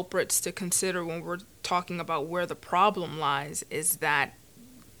real culprits to consider when we're talking about where the problem lies is that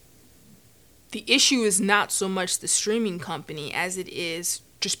the issue is not so much the streaming company as it is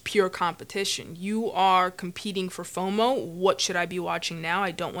just pure competition. You are competing for FOMO. What should I be watching now? I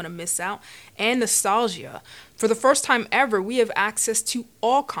don't want to miss out. And nostalgia. For the first time ever, we have access to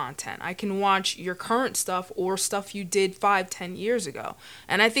all content. I can watch your current stuff or stuff you did 5-10 years ago.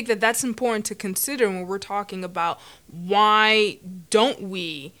 And I think that that's important to consider when we're talking about why don't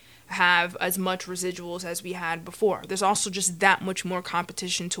we have as much residuals as we had before. There's also just that much more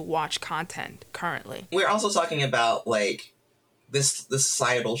competition to watch content currently. We're also talking about like this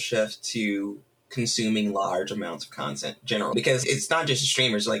societal shift to consuming large amounts of content in general, because it's not just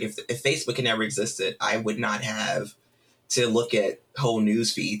streamers. Like if Facebook had never existed, I would not have to look at whole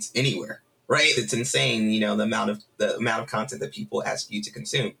news feeds anywhere, right? It's insane, the amount of content that people ask you to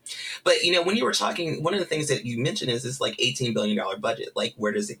consume. But when you were talking, one of the things that you mentioned is this like $18 billion budget. Like,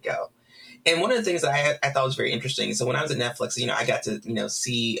 where does it go? And one of the things that I thought was very interesting. So when I was at Netflix, I got to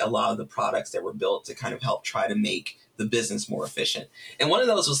see a lot of the products that were built to kind of help try to make the business more efficient. And one of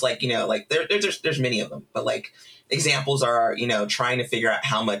those was like, there's many of them, but like examples are, trying to figure out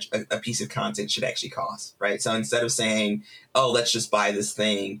how much a piece of content should actually cost, right? So instead of saying, oh, let's just buy this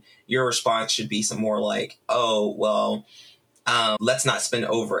thing, your response should be some more like, oh, well, let's not spend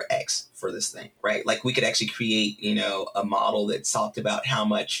over X for this thing, right? Like we could actually create, a model that talked about how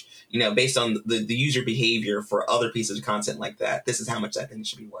much, based on the user behavior for other pieces of content like that, this is how much that thing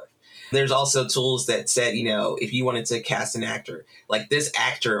should be worth. There's also tools that said, if you wanted to cast an actor, like this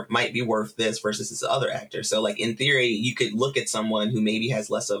actor might be worth this versus this other actor. So like in theory, you could look at someone who maybe has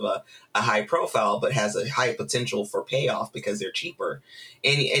less of a high profile, but has a high potential for payoff because they're cheaper.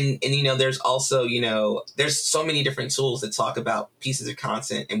 And there's also, there's so many different tools that talk about pieces of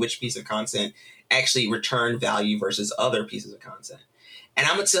content and which piece of content actually return value versus other pieces of content. And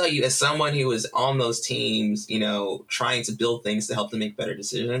I'm going to tell you, as someone who was on those teams, trying to build things to help them make better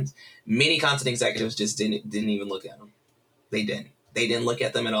decisions, many content executives just didn't even look at them. They didn't look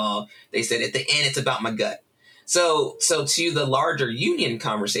at them at all. They said, at the end, it's about my gut. So to the larger union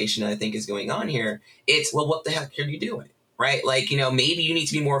conversation I think is going on here, it's, well, what the heck are you doing? Right? Like, maybe you need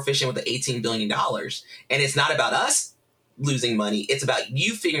to be more efficient with the $18 billion. And it's not about us losing money. It's about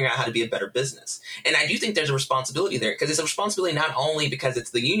you figuring out how to be a better business. And I do think there's a responsibility there, because it's a responsibility not only because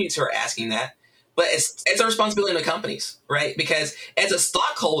it's the unions who are asking that, but it's a responsibility in the companies, right? Because as a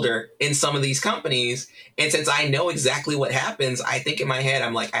stockholder in some of these companies, and since I know exactly what happens, I think in my head,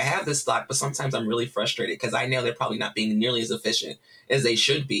 I'm like, I have this stock, but sometimes I'm really frustrated because I know they're probably not being nearly as efficient as they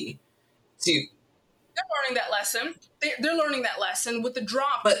should be. They're learning that lesson. They're learning that lesson with the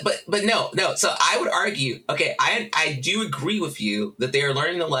drop. But no. So I would argue, okay, I do agree with you that they are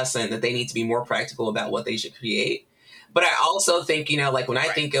learning the lesson that they need to be more practical about what they should create. But I also think, like when I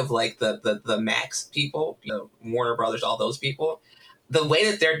think of like the Max people, Warner Brothers, all those people, the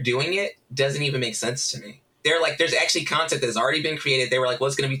way that they're doing it doesn't even make sense to me. They're like, there's actually content that's already been created. They were like, well,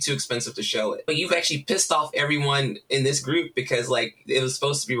 it's going to be too expensive to show it. But you've actually pissed off everyone in this group because like it was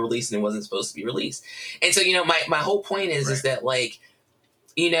supposed to be released and it wasn't supposed to be released. And so, my whole point is that like,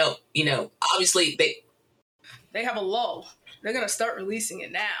 obviously they have a lull. They're going to start releasing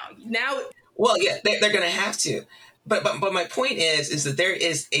it now. Well, yeah, they're going to have to. But my point is that there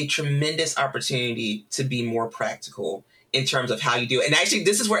is a tremendous opportunity to be more practical in terms of how you do it. And actually,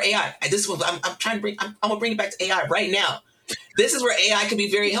 this is where AI, this is what I'm trying to bring, I'm going to bring it back to AI right now. This is where AI could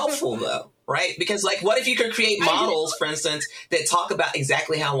be very helpful though, right? Because like, what if you could create models, for instance, that talk about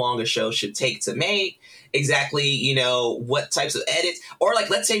exactly how long a show should take to make, exactly, what types of edits, or like,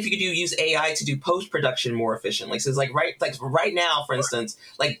 let's say if you could use AI to do post-production more efficiently. So it's like right now, for instance,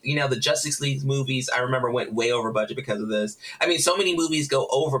 like, the Justice League movies, I remember went way over budget because of this. I mean, so many movies go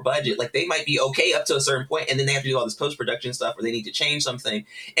over budget, like they might be okay up to a certain point, and then they have to do all this post-production stuff or they need to change something.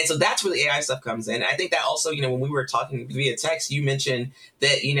 And so that's where the AI stuff comes in. I think that also, when we were talking via text, you mentioned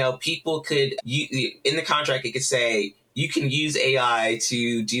that, people could, in the contract, it could say, you can use AI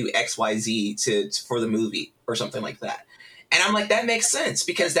to do XYZ for the movie or something like that. And I'm like, that makes sense,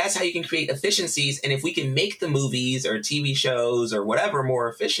 because that's how you can create efficiencies. And if we can make the movies or TV shows or whatever more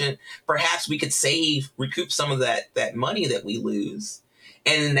efficient, perhaps we could recoup some of that money that we lose.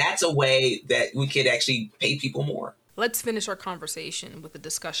 And that's a way that we could actually pay people more. Let's finish our conversation with a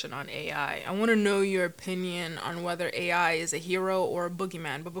discussion on AI. I want to know your opinion on whether AI is a hero or a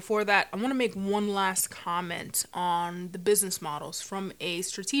boogeyman. But before that, I want to make one last comment on the business models from a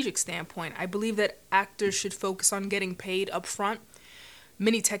strategic standpoint. I believe that actors should focus on getting paid upfront.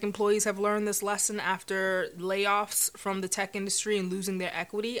 Many tech employees have learned this lesson after layoffs from the tech industry and losing their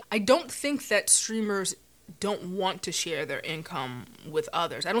equity. I don't think that streamers don't want to share their income with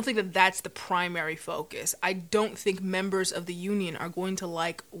others. I don't think that that's the primary focus. I don't think members of the union are going to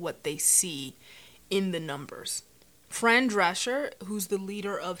like what they see in the numbers. Fran Drescher, who's the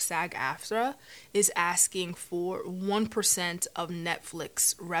leader of SAG-AFTRA, is asking for 1% of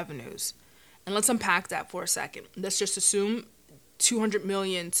Netflix revenues. And let's unpack that for a second. Let's just assume 200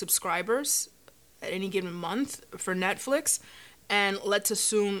 million subscribers at any given month for Netflix. And let's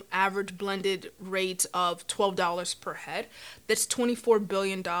assume average blended rate of $12 per head. That's $24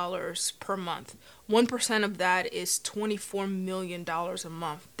 billion per month. 1% of that is $24 million a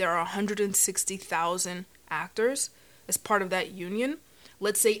month. There are 160,000 actors as part of that union.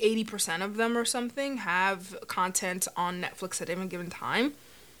 Let's say 80% of them or something have content on Netflix at any given time.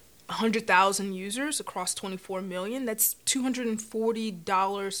 100,000 users across 24 million. That's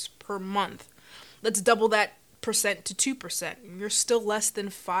 $240 per month. Let's double that percent to 2%. You're still less than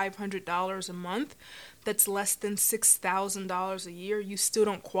 $500 a month. That's less than $6,000 a year. You still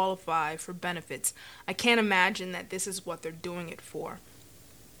don't qualify for benefits. I can't imagine that this is what they're doing it for.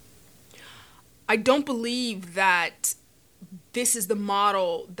 I don't believe that this is the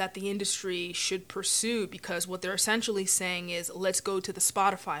model that the industry should pursue, because what they're essentially saying is, let's go to the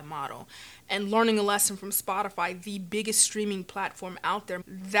Spotify model. And learning a lesson from Spotify, the biggest streaming platform out there,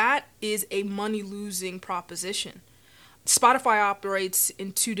 that is a money-losing proposition. Spotify operates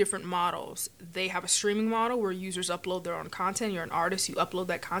in two different models. They have a streaming model where users upload their own content. You're an artist, you upload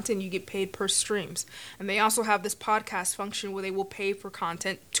that content, you get paid per streams. And they also have this podcast function where they will pay for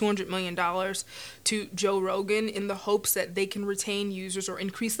content, $200 million to Joe Rogan, in the hopes that they can retain users or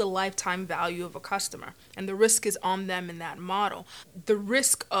increase the lifetime value of a customer. And the risk is on them in that model. The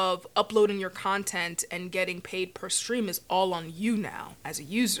risk of uploading your content and getting paid per stream is all on you now as a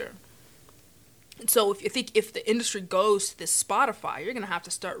user. So if the industry goes to this Spotify, you're going to have to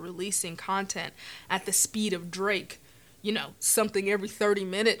start releasing content at the speed of Drake, something every 30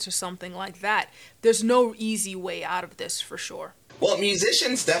 minutes or something like that. There's no easy way out of this for sure. Well,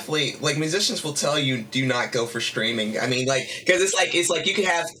 musicians definitely, musicians will tell you, do not go for streaming. I mean, because it's like you could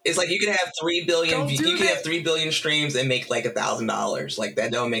have 3 billion, have 3 billion streams and make like $1,000. Like,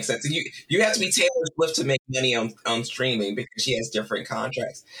 that don't make sense. You have to be Taylor Swift to make money on streaming, because she has different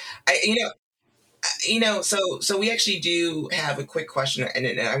contracts. So we actually do have a quick question,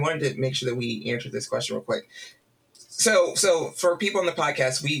 and I wanted to make sure that we answer this question real quick. So for people on the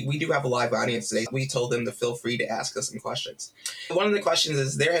podcast, we do have a live audience today. We told them to feel free to ask us some questions. One of the questions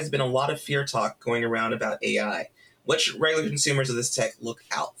is, there has been a lot of fear talk going around about AI. What should regular consumers of this tech look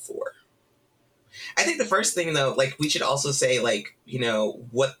out for? I think the first thing, though, we should also say,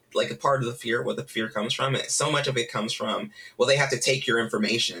 what, a part of the fear, what the fear comes from. So much of it comes from, well, they have to take your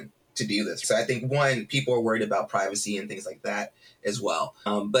information to do this. So I think, one, people are worried about privacy and things like that as well.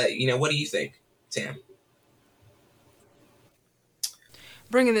 But, what do you think, Tam?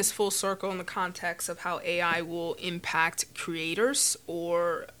 Bringing this full circle in the context of how AI will impact creators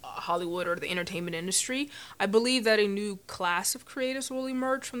or Hollywood or the entertainment industry, I believe that a new class of creators will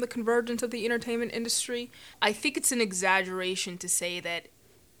emerge from the convergence of the entertainment industry. I think it's an exaggeration to say that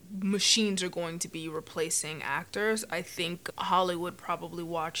machines are going to be replacing actors. I think Hollywood probably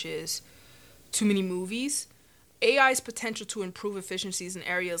watches too many movies. AI's potential to improve efficiencies in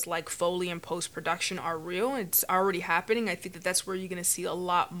areas like Foley and post-production are real. It's already happening. I think that that's where you're going to see a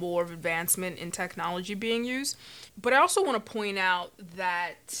lot more of advancement in technology being used. But I also want to point out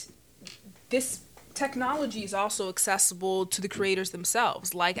that this technology is also accessible to the creators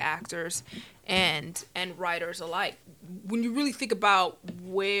themselves, like actors and writers alike. When you really think about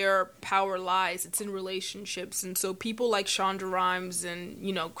where power lies, it's in relationships. And so people like Shonda Rhimes and,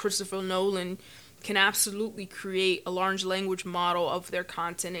 Christopher Nolan can absolutely create a large language model of their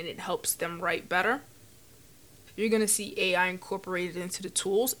content, and it helps them write better. You're going to see AI incorporated into the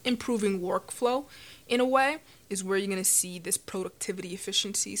tools. Improving workflow, in a way, is where you're going to see this productivity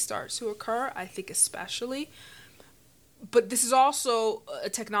efficiency start to occur, I think especially. But this is also a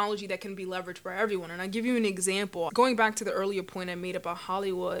technology that can be leveraged by everyone. And I'll give you an example. Going back to the earlier point I made about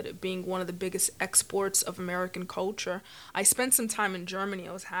Hollywood being one of the biggest exports of American culture, I spent some time in Germany.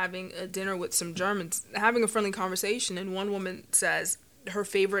 I was having a dinner with some Germans, having a friendly conversation, and one woman says her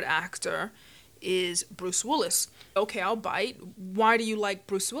favorite actor is Bruce Willis. Okay, I'll bite. Why do you like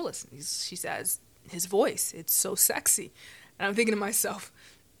Bruce Willis? She says, his voice. It's so sexy. And I'm thinking to myself,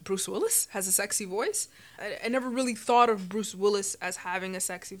 Bruce Willis has a sexy voice? I never really thought of Bruce Willis as having a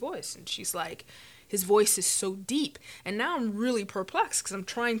sexy voice. And she's like, his voice is so deep. And now I'm really perplexed because I'm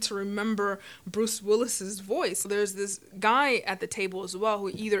trying to remember Bruce Willis's voice. There's this guy at the table as well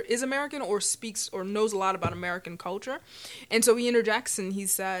who either is American or speaks or knows a lot about American culture. And so he interjects and he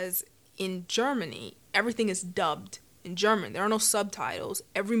says, in Germany, everything is dubbed in German. There are no subtitles.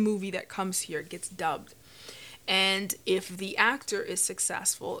 Every movie that comes here gets dubbed. And if the actor is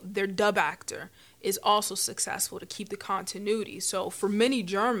successful, their dub actor is also successful to keep the continuity. So for many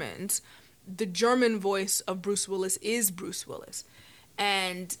Germans, the German voice of Bruce Willis is Bruce Willis.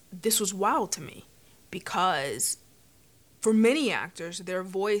 And this was wild to me because for many actors, their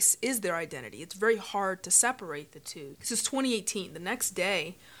voice is their identity. It's very hard to separate the two. This is 2018. The next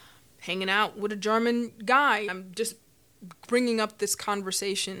day, hanging out with a German guy, I'm just bringing up this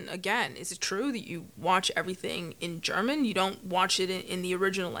conversation again. Is it true that you watch everything in German? You don't watch it in the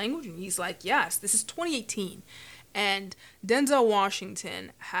original language? And he's like, yes, this is 2018. And Denzel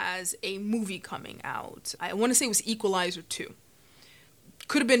Washington has a movie coming out. I want to say it was Equalizer 2.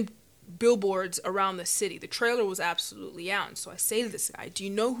 Could have been billboards around the city. The trailer was absolutely out. And so I say to this guy, do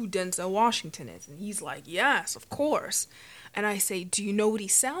you know who Denzel Washington is? And he's like, yes, of course. And I say, do you know what he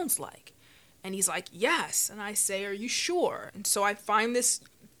sounds like? And he's like, yes. And I say, are you sure? And so I find this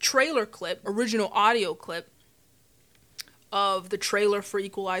trailer clip, original audio clip of the trailer for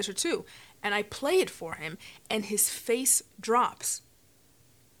Equalizer 2. And I play it for him, and his face drops.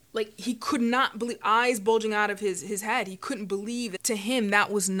 Like, he could not believe, eyes bulging out of his head. He couldn't believe it. To him,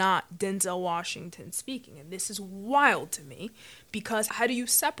 that was not Denzel Washington speaking. And this is wild to me, because how do you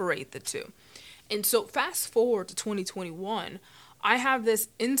separate the two? And so fast forward to 2021, I have this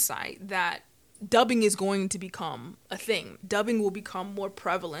insight that dubbing is going to become a thing. Dubbing will become more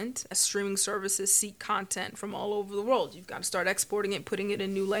prevalent as streaming services seek content from all over the world. You've got to start exporting it, putting it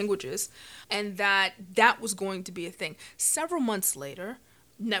in new languages, and that was going to be a thing. Several months later,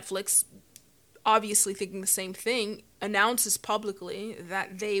 Netflix, obviously thinking the same thing, announces publicly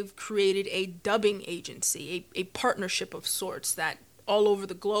that they've created a dubbing agency, a partnership of sorts that all over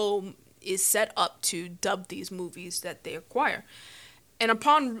the globe is set up to dub these movies that they acquire. And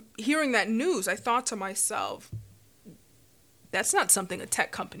upon hearing that news, I thought to myself, that's not something a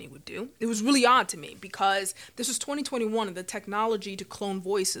tech company would do. It was really odd to me because this was 2021 and the technology to clone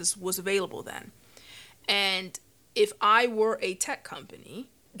voices was available then. And if I were a tech company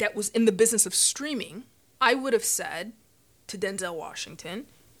that was in the business of streaming, I would have said to Denzel Washington,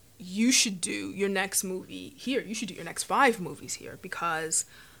 you should do your next movie here. You should do your next 5 movies here because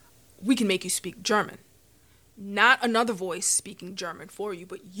we can make you speak German. Not another voice speaking German for you,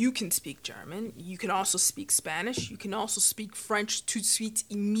 but you can speak German. You can also speak Spanish. You can also speak French tout de suite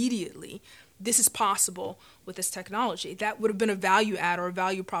immediately. This is possible with this technology. That would have been a value add or a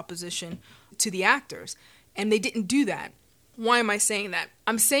value proposition to the actors. And they didn't do that. Why am I saying that?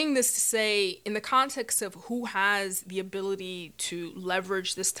 I'm saying this to say, in the context of who has the ability to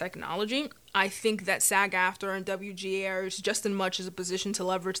leverage this technology, I think that SAG-AFTRA and WGA are just as much as a position to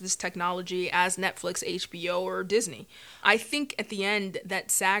leverage this technology as Netflix, HBO, or Disney. I think at the end that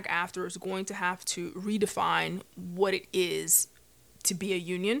SAG-AFTRA is going to have to redefine what it is to be a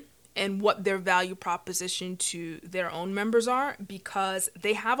union and what their value proposition to their own members are, because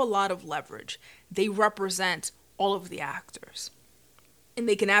they have a lot of leverage. They represent all of the actors. And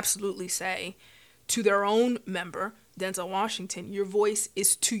they can absolutely say to their own member, Denzel Washington, your voice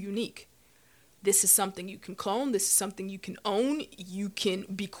is too unique. This is something you can clone. This is something you can own. You can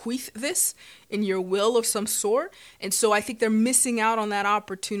bequeath this in your will of some sort. And so I think they're missing out on that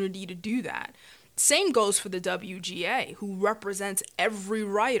opportunity to do that. Same goes for the WGA, who represents every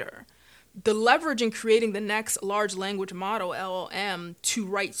writer. The leverage in creating the next large language model, LLM, to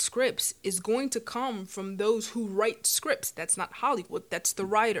write scripts is going to come from those who write scripts. That's not Hollywood, that's the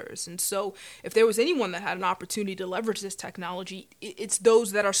writers. And so if there was anyone that had an opportunity to leverage this technology, it's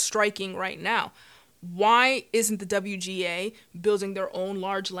those that are striking right now. Why isn't the WGA building their own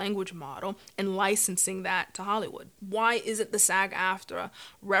large language model and licensing that to Hollywood? Why isn't the SAG-AFTRA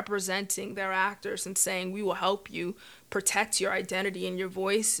representing their actors and saying, we will help you protect your identity and your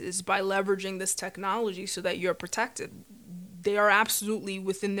voices by leveraging this technology so that you're protected? they are absolutely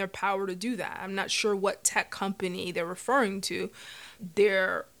within their power to do that. I'm not sure what tech company they're referring to.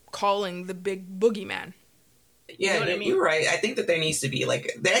 They're calling the big boogeyman. Yeah, I mean? You're right. I think that there needs to be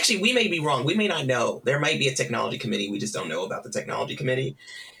like, actually, we may be wrong. We may not know. There might be a technology committee. We just don't know about the technology committee.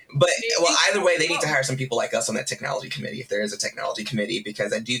 But, well, either way, they need to hire some people like us on that technology committee, if there is a technology committee,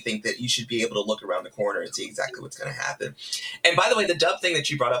 because I do think that you should be able to look around the corner and see exactly what's going to happen. And by the way, the dub thing that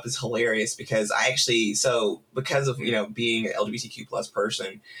you brought up is hilarious, because because of, being an LGBTQ plus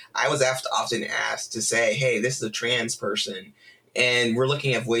person, I was often asked to say, hey, this is a trans person, and we're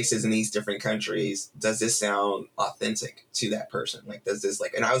looking at voices in these different countries. Does this sound authentic to that person? Like, does this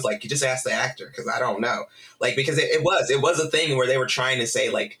and I was like, you just ask the actor, because I don't know. Like, because it was a thing where they were trying to say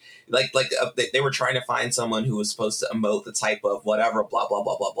they were trying to find someone who was supposed to emote the type of whatever, blah, blah,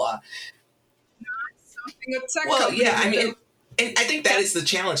 blah, blah, blah. Something a tech well, company yeah, I mean, and I think that is the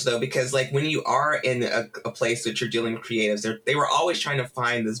challenge, though, because like when you are in a place that you're dealing with creatives, they were always trying to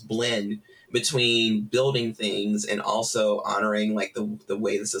find this blend between building things and also honoring like the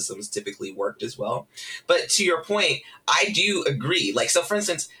way the systems typically worked as well. But to your point, I do agree. Like, so for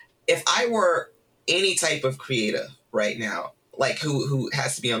instance, if I were any type of creative right now, like who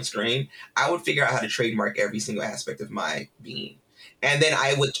has to be on screen, I would figure out how to trademark every single aspect of my being. And then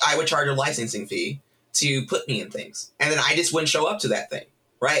I would charge a licensing fee to put me in things. And then I just wouldn't show up to that thing.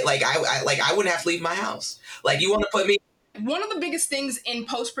 Right? Like I wouldn't have to leave my house. Like, you want to put me. One of the biggest things in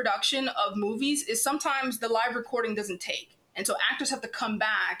post-production of movies is sometimes the live recording doesn't take. And so actors have to come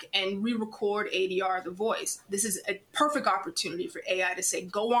back and re-record ADR the voice. This is a perfect opportunity for AI to say,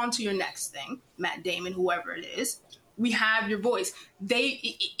 go on to your next thing, Matt Damon, whoever it is. We have your voice.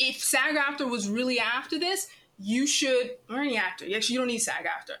 If SAG-AFTRA was really after this, you should, or any actor, actually you don't need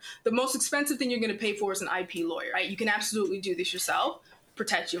SAG-AFTRA. The most expensive thing you're going to pay for is an IP lawyer, right? You can absolutely do this yourself,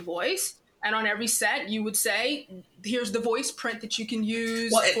 protect your voice. And on every set, you would say, here's the voice print that you can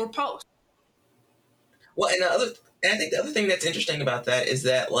use for post. Well, and I think the other thing that's interesting about that is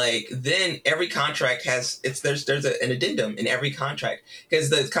that, like, then every contract there's an addendum in every contract,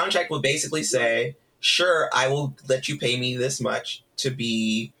 because the contract will basically say, sure, I will let you pay me this much to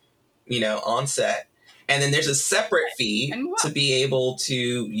be, on set. And then there's a separate fee to be able to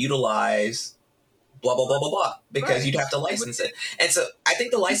utilize blah, blah, blah, blah, blah, because you'd have to license it. And so I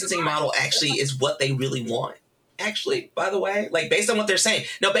think the licensing model actually is what they really want. Actually, by the way, like, based on what they're saying.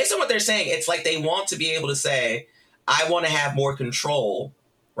 No, based on what they're saying, it's like they want to be able to say, I want to have more control,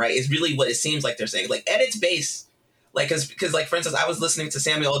 right? Is really what it seems like they're saying. Like, at its base, like, because like, for instance, I was listening to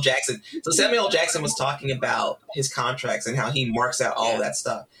Samuel L. Jackson. So Samuel L. Jackson was talking about his contracts and how he marks out all that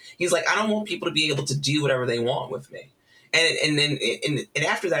stuff. He's like, I don't want people to be able to do whatever they want with me. And then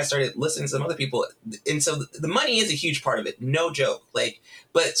after that, I started listening to some other people, and so the money is a huge part of it, no joke. Like,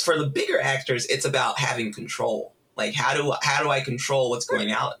 but for the bigger actors, it's about having control. Like, how do I control what's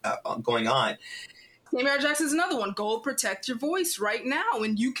going on? Samuel L. Jackson is another one. Go protect your voice right now,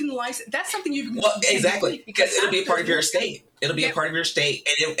 and you can license. That's something you can. Well, exactly, because it'll be a part of your estate. It'll be a part of your estate,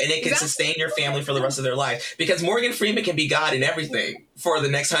 and it can sustain your family for the rest of their life. Because Morgan Freeman can be God in everything for the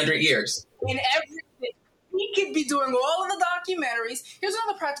next 100 years. In everything. He could be doing all of the documentaries. Here's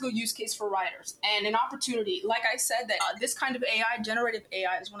another practical use case for writers and an opportunity. Like I said, that this kind of AI, generative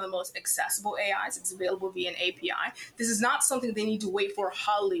AI, is one of the most accessible AIs. It's available via an API. This is not something they need to wait for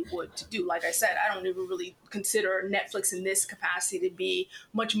Hollywood to do. Like I said, I don't even really consider Netflix in this capacity to be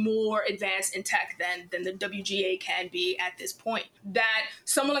much more advanced in tech than the WGA can be at this point. That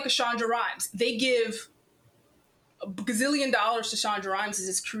someone like a Shonda Rhimes, they give a gazillion dollars to Shonda Rhimes to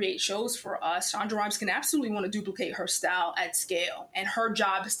just create shows for us. Shonda Rhimes can absolutely want to duplicate her style at scale, and her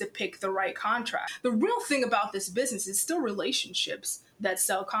job is to pick the right contract. The real thing about this business is still relationships that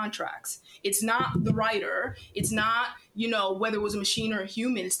sell contracts. It's not the writer. It's not, whether it was a machine or a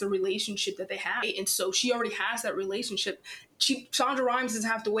human. It's the relationship that they have. And so she already has that relationship. Shonda Rhimes doesn't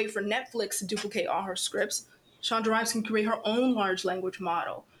have to wait for Netflix to duplicate all her scripts. Shonda Rhimes can create her own large language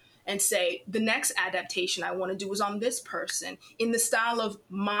model and say, the next adaptation I want to do is on this person in the style of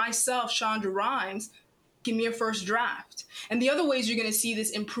myself, Shonda Rhimes. Give me a first draft. And the other ways you're going to see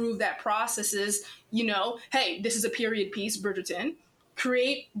this improve that process is, hey, this is a period piece, Bridgerton.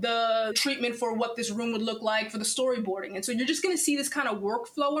 Create the treatment for what this room would look like for the storyboarding. And so you're just going to see this kind of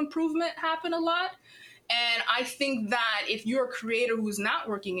workflow improvement happen a lot. And I think that if you're a creator who's not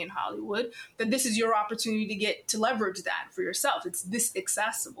working in Hollywood, that this is your opportunity to get to leverage that for yourself. It's this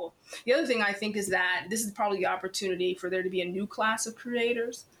accessible. The other thing I think is that this is probably the opportunity for there to be a new class of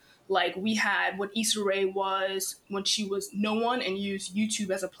creators. Like we had what Issa Rae was when she was no one and used YouTube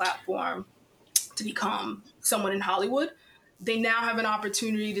as a platform to become someone in Hollywood. they now have an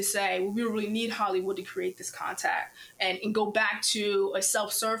opportunity to say, well, we really need Hollywood to create this content, and go back to a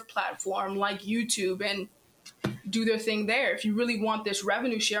self-serve platform like YouTube and do their thing there. If you really want this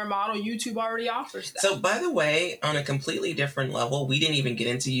revenue share model, YouTube already offers that. So, by the way, on a completely different level, we didn't even get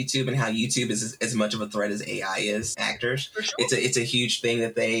into YouTube and how YouTube is as much of a threat as AI is. Actors, For sure. It's a huge thing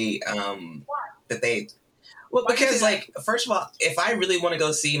that they Why? Well, Why do you because, say like, first of all, if I really want to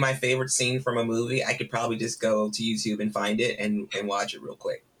go see my favorite scene from a movie, I could probably just go to YouTube and find it and watch it real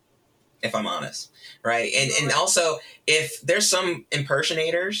quick, if I'm honest, right? And also, if there's some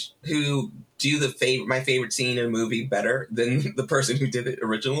impersonators who do my favorite scene in a movie better than the person who did it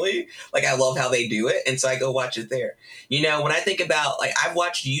originally, like, I love how they do it, and so I go watch it there. You know, when I think about, like, I've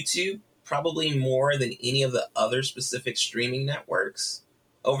watched YouTube probably more than any of the other specific streaming networks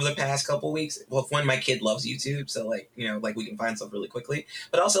over the past couple weeks. Well, when my kid loves YouTube, so, like, you know, like, we can find stuff really quickly.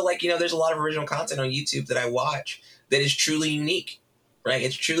 But also, like, you know, there's a lot of original content on YouTube that I watch that is truly unique, right?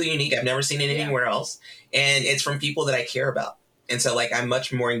 It's truly unique. I've never seen it anywhere else. And it's from people that I care about. And so, like, I'm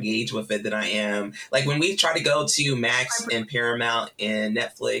much more engaged with it than I am. Like, when we try to go to Max and Paramount and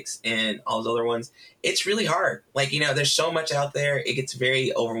Netflix and all those other ones, it's really hard. Like, you know, there's so much out there. It gets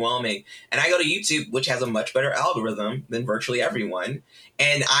very overwhelming. And I go to YouTube, which has a much better algorithm than virtually everyone.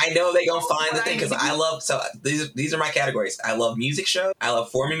 And I know they're going to find the thing, because I love, so these are my categories. I love music shows. I love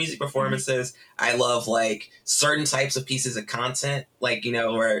performing music performances. I love, like, certain types of pieces of content. Like, you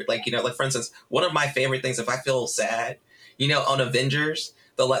know, where, like, you know, like, for instance, one of my favorite things, if I feel sad, you know, on Avengers,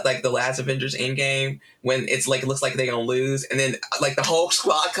 the last Avengers Endgame, when it's like, it looks like they're gonna lose, and then, like, the whole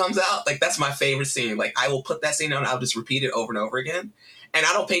squad comes out, like, that's my favorite scene. Like, I will put that scene on, I'll just repeat it over and over again, and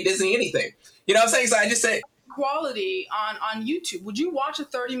I don't pay Disney anything. You know what I'm saying? So I just say, quality on YouTube. Would you watch a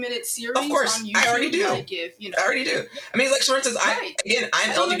 30-minute series of course, on YouTube? I already do. Like, if, you know, I already do. I mean, like, for instance, I'm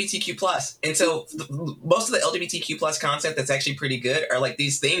LGBTQ plus, and so most of the LGBTQ plus content that's actually pretty good are, like,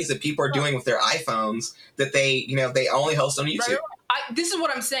 these things that people are doing with their iPhones that they, you know, they only host on YouTube. This is what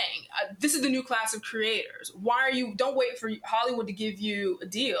I'm saying. This is the new class of creators. Don't wait for Hollywood to give you a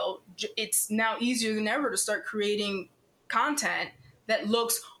deal. It's now easier than ever to start creating content that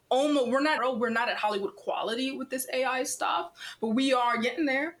looks almost, we're not at Hollywood quality with this AI stuff, but we are getting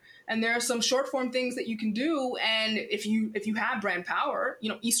there. And there are some short form things that you can do. And if you have brand power, you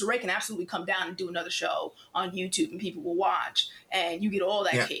know, Issa Rae can absolutely come down and do another show on YouTube and people will watch, and you get all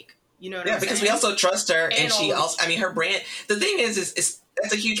that cake. You know what I'm saying? Because we also trust her, and she also, I mean, her brand, the thing is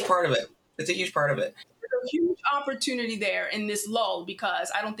that's a huge part of it. It's a huge part of it. There's a huge opportunity there in this lull,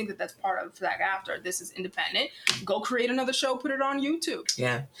 because I don't think that that's part of SAG-AFTRA. This is independent. Go create another show, put it on YouTube.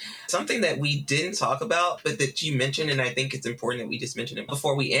 Yeah. Something that we didn't talk about, but that you mentioned, and I think it's important that we just mention it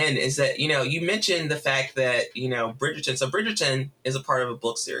before we end, is that, you know, you mentioned the fact that, you know, Bridgerton. So Bridgerton is a part of a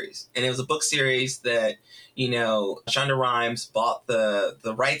book series, and it was a book series that, you know, Shonda Rhimes bought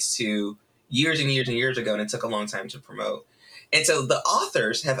the rights to years and years and years ago, and it took a long time to promote. And so the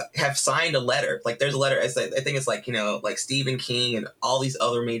authors have signed a letter. Like, there's a letter, I think it's like, you know, like Stephen King and all these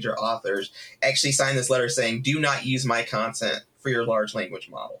other major authors actually signed this letter saying, do not use my content for your large language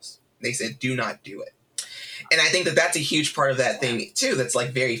models. They said, do not do it. And I think that that's a huge part of that thing too. That's,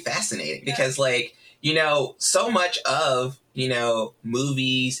 like, very fascinating, because, like, you know, so much of, you know,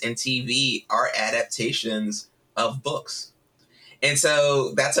 movies and TV are adaptations of books. And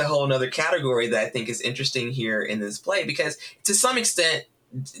so that's a whole nother category that I think is interesting here in this play, because to some extent,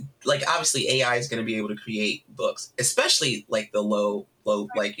 like, obviously AI is going to be able to create books, especially, like, the low,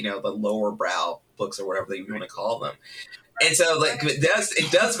 like, you know, the lower brow books or whatever you want to call them. And so, like,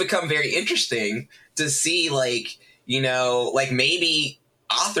 it does become very interesting to see, like, you know, like, maybe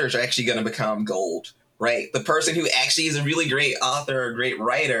authors are actually going to become gold. Right? The person who actually is a really great author or great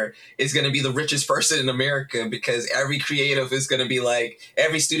writer is going to be the richest person in America, because every creative is going to be like,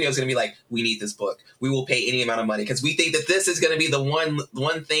 every studio is going to be like, we need this book. We will pay any amount of money because we think that this is going to be the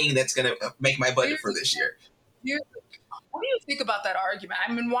one thing that's going to make my budget for this year. What do you think about that argument?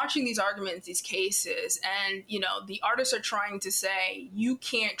 I've been watching these arguments, these cases, and, you know, the artists are trying to say, you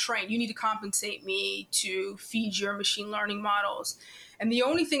can't train. You need to compensate me to feed your machine learning models. And the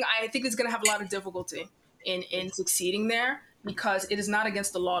only thing I think is going to have a lot of difficulty in succeeding there, because it is not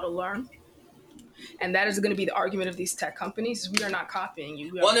against the law to learn. And that is going to be the argument of these tech companies. We are not copying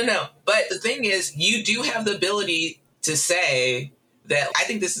you. No. But the thing is, you do have the ability to say that. I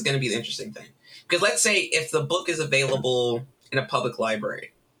think this is going to be the interesting thing. Because let's say if the book is available in a public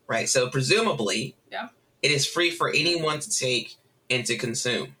library, right? So presumably, it is free for anyone to take and to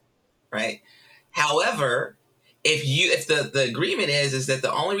consume, right? However, if the agreement is that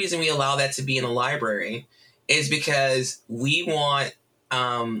the only reason we allow that to be in a library is because we want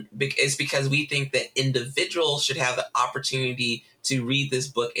It's because we think that individuals should have the opportunity to read this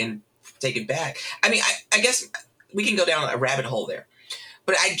book and take it back. I mean, I guess we can go down a rabbit hole there.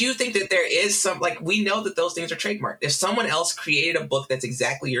 But I do think that there is some, like, we know that those things are trademarked. If someone else created a book that's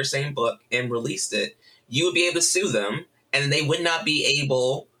exactly your same book and released it, you would be able to sue them, and they would not be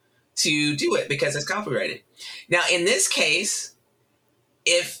able to do it because it's copyrighted. Now, in this case,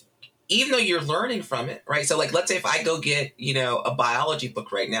 even though you're learning from it, right? So, like, let's say if I go get, a biology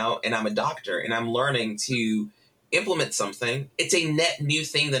book right now, and I'm a doctor, and I'm learning to implement something, it's a net new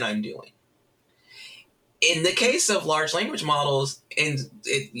thing that I'm doing. In the case of large language models,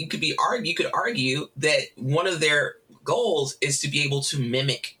 you could argue that one of their goals is to be able to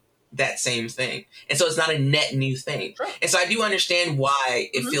mimic that same thing, and so it's not a net new thing. Sure. And so I do understand why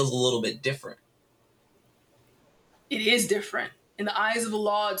it feels a little bit different. It is different. In the eyes of the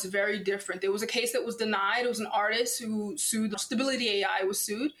law, it's very different. There was a case that was denied. It was an artist who sued. Stability AI was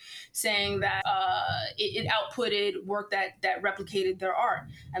sued, saying that it outputted work that replicated their art.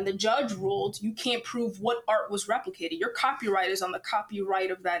 And the judge ruled you can't prove what art was replicated. Your copyright is on the copyright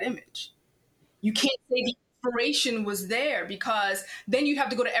of that image. You can't say the inspiration was there, because then you have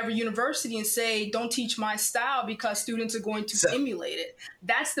to go to every university and say, don't teach my style because students are going to emulate it.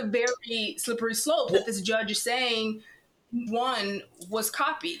 That's the very slippery slope that this judge is saying. One was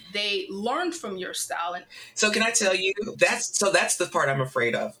copied. They learned from your style. And so can I tell you, that's the part I'm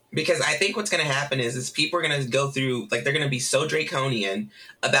afraid of, because I think what's going to happen is people are going to go through, like, they're going to be so draconian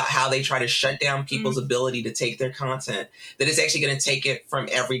about how they try to shut down people's ability to take their content that it's actually going to take it from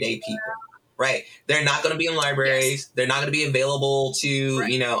everyday people. Right. They're not going to be in libraries. Yes. They're not going to be available to,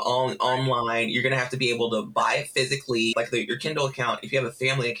 online. You're going to have to be able to buy it physically, like your Kindle account. If you have a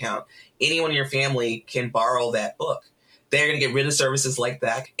family account, anyone in your family can borrow that book. They're going to get rid of services like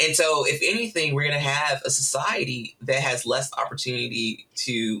that. And so, if anything, we're going to have a society that has less opportunity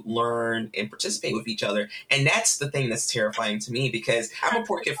to learn and participate with each other. And that's the thing that's terrifying to me, because I'm a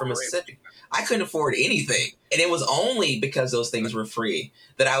poor kid from Mississippi. I couldn't afford anything. And it was only because those things were free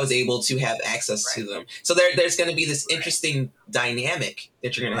that I was able to have access to them. So there's going to be this interesting dynamic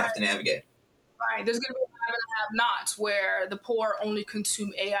that you're going to have to navigate. Right. There's going to be have and have-nots, where the poor only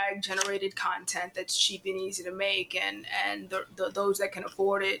consume AI-generated content that's cheap and easy to make, and those that can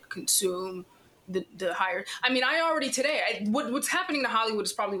afford it consume the higher. I mean, what's happening to Hollywood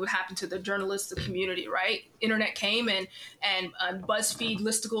is probably what happened to the journalistic community, right? Internet came and BuzzFeed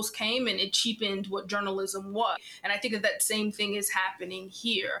listicles came, and it cheapened what journalism was. And I think that same thing is happening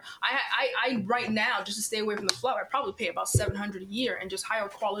here. I right now, just to stay away from the flow, I probably pay about $700 a year and just higher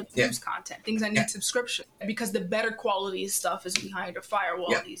quality news content, things I need subscription, because the better quality stuff is behind a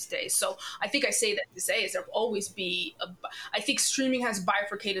firewall these days. So I think I say that to say is there'll always be I think streaming has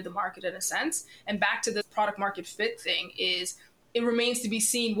bifurcated the market in a sense. And back to the product market fit thing, is it remains to be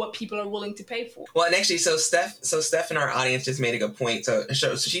seen what people are willing to pay for. Well, and actually, so Steph in our audience just made a good point. So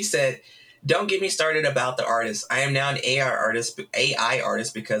she said, "Don't get me started about the artist. I am now an AI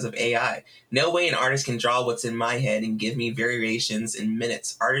artist because of AI. No way an artist can draw what's in my head and give me variations in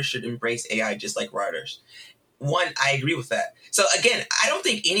minutes. Artists should embrace AI just like writers." One, I agree with that. So again, I don't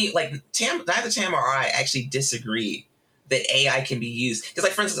think neither Tam or I actually disagree that AI can be used. Because,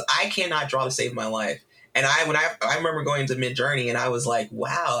 like, for instance, I cannot draw to save my life. And I remember going to Midjourney, and I was like,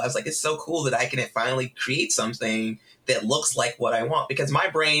 wow. I was like, it's so cool that I can finally create something that looks like what I want. Because my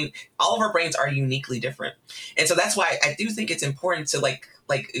brain, all of our brains are uniquely different. And so that's why I do think it's important to,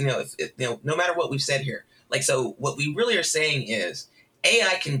 no matter what we've said here. Like, so what we really are saying is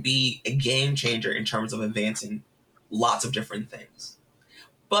AI can be a game changer in terms of advancing lots of different things.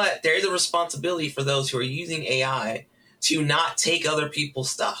 But there is a responsibility for those who are using AI to not take other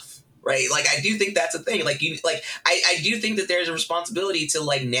people's stuff, right? Like, I do think that's a thing. I do think that there's a responsibility to,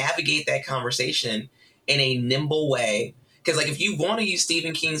 like, navigate that conversation in a nimble way. Because, like, if you want to use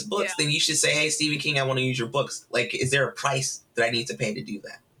Stephen King's books, then you should say, hey, Stephen King, I want to use your books. Like, is there a price that I need to pay to do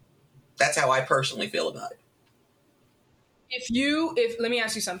that? That's how I personally feel about it. Let me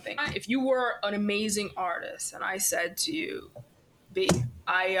ask you something. If you were an amazing artist and I said to you, B,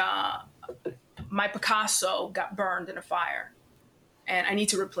 my Picasso got burned in a fire and I need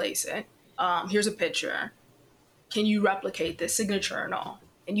to replace it. Here's a picture. Can you replicate this signature and all?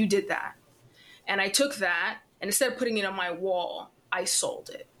 And you did that. And I took that, and instead of putting it on my wall, I sold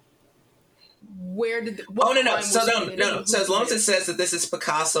it. No. So as long as it says that this is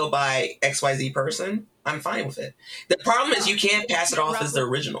Picasso by XYZ person, I'm fine with it. The problem is you can't pass it off as the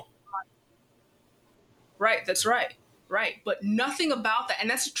original. Right. That's right. Right, but nothing about that. And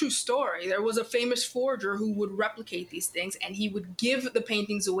that's a true story. There was a famous forger who would replicate these things, and he would give the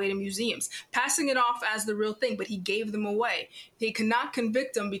paintings away to museums, passing it off as the real thing, but he gave them away. They could not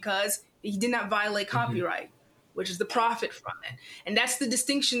convict him because he did not violate copyright, which is the profit from it. And that's the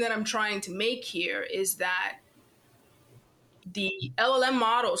distinction that I'm trying to make here, is that the LLM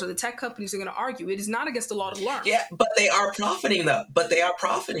models or the tech companies are going to argue it is not against the law to learn. Yeah, but they are profiting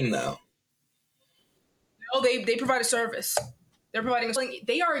though. No, they provide a service. They're providing.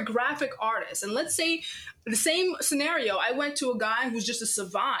 They are a graphic artist, and let's say the same scenario. I went to a guy who's just a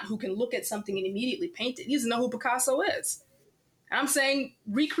savant who can look at something and immediately paint it. He doesn't know who Picasso is, and I'm saying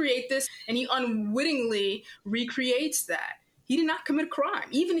recreate this, and he unwittingly recreates that. He did not commit a crime,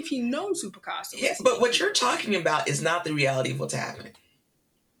 even if he knows who Picasso is. Yeah, but what you're talking about is not the reality of what's happening.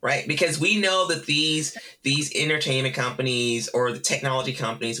 Right? Because we know that these entertainment companies or the technology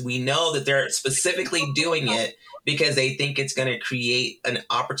companies, we know that they're specifically doing it because they think it's going to create an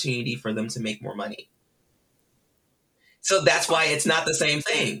opportunity for them to make more money. So that's why it's not the same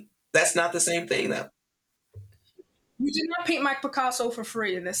thing. That's not the same thing, though. You did not paint my Picasso for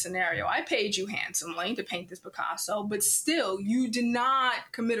free in this scenario. I paid you handsomely to paint this Picasso, but still, you did not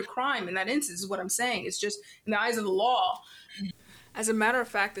commit a crime in that instance, is what I'm saying. It's just, in the eyes of the law. As a matter of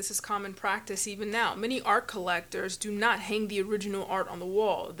fact, this is common practice even now. Many art collectors do not hang the original art on the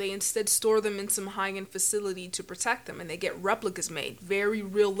wall. They instead store them in some high-end facility to protect them, and they get replicas made, very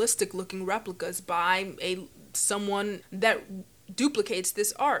realistic-looking replicas by someone that duplicates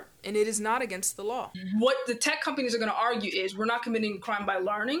this art, and it is not against the law. What the tech companies are going to argue is we're not committing a crime by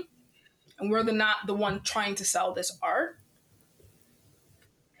learning, and we're not the one trying to sell this art.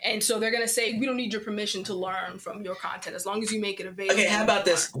 And so they're going to say, we don't need your permission to learn from your content as long as you make it available. Okay, how about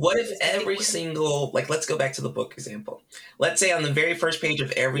this? What if every single, like, let's go back to the book example. Let's say on the very first page of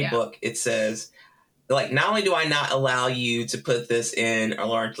every book, it says, like, not only do I not allow you to put this in a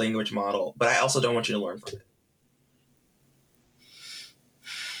large language model, but I also don't want you to learn from it.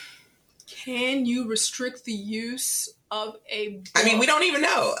 Can you restrict the use of a book? I mean, we don't even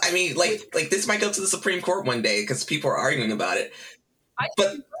know. I mean, like this might go to the Supreme Court one day because people are arguing about it. I'm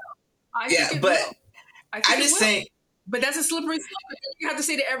just saying. But that's a slippery slope. You have to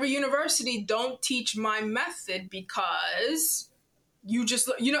say to every university, don't teach my method because you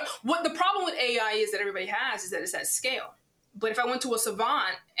know, what the problem with AI is that everybody has is that it's at scale. But if I went to a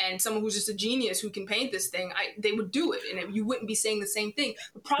savant and someone who's just a genius who can paint this thing, they would do it, and you wouldn't be saying the same thing.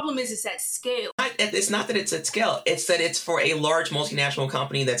 The problem is it's at scale. It's not that it's at scale. It's that it's for a large multinational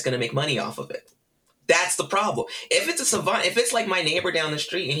company that's going to make money off of it. That's the problem. If it's a savant, if it's like my neighbor down the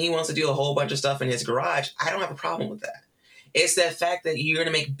street and he wants to do a whole bunch of stuff in his garage, I don't have a problem with that. It's that fact that you're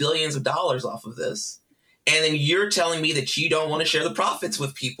going to make billions of dollars off of this. And then you're telling me that you don't want to share the profits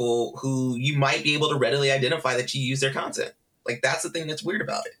with people who you might be able to readily identify that you use their content. Like, that's the thing that's weird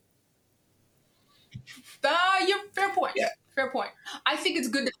about it. Fair point. Yeah. Fair point. I think it's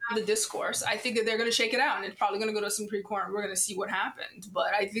good to have the discourse. I think that they're going to shake it out, and it's probably going to go to some Supreme Court, and we're going to see what happens.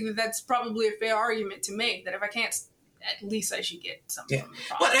 But I think that that's probably a fair argument to make, that if I can't, at least I should get something from the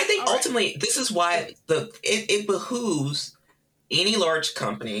problem. Well, and I think ultimately this is why it behooves any large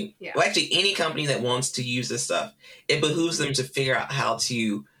company, well, actually any company that wants to use this stuff, it behooves them to figure out how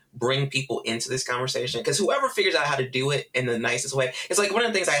to bring people into this conversation, because whoever figures out how to do it in the nicest way, it's like one of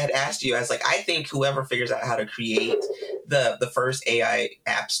the things I had asked you, I was like, I think whoever figures out how to create the first AI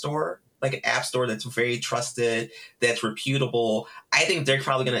app store, like an app store that's very trusted, that's reputable, I think they're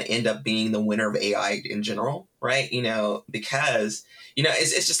probably going to end up being the winner of AI in general, right? You know, because, you know,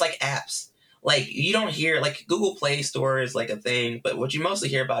 it's just like apps. Like, you don't hear, like, Google Play Store is like a thing, but what you mostly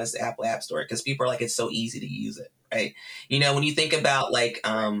hear about is the Apple App Store, because people are like, it's so easy to use it, right? You know, when you think about like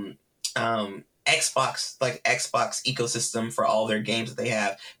Xbox ecosystem for all their games that they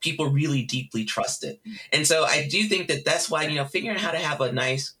have, people really deeply trust it. And so I do think that that's why, you know, figuring out how to have a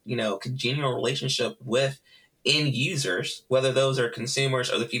nice, you know, congenial relationship with end users, whether those are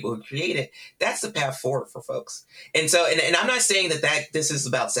consumers or the people who create it, that's the path forward for folks. And so, and I'm not saying that this is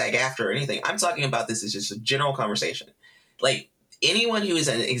about SAG-AFTRA or anything. I'm talking about this as just a general conversation. Like, anyone who is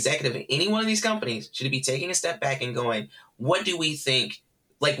an executive in any one of these companies should be taking a step back and going, what do we think?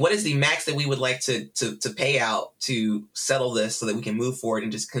 Like, what is the max that we would like to pay out to settle this so that we can move forward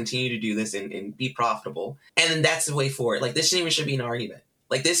and just continue to do this and be profitable? And then that's the way forward. Like, this should be an argument.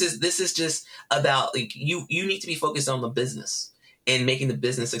 Like, this is just about, like, you need to be focused on the business and making the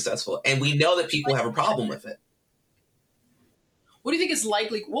business successful. And we know that people have a problem with it. What do you think is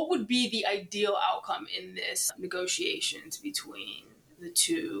likely? What would be the ideal outcome in this negotiations between the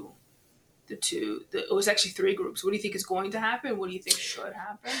two? It was actually three groups. What do you think is going to happen? What do you think should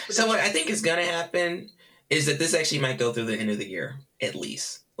happen? So what I think is going to happen is that this actually might go through the end of the year, at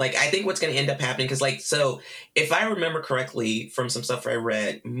least. Like, I think what's going to end up happening, because, like, so if I remember correctly from some stuff I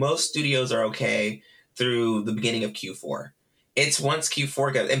read, most studios are okay through the beginning of Q4. It's once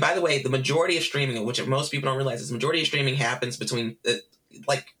Q4 goes. And by the way, the majority of streaming, which most people don't realize, is the majority of streaming happens between,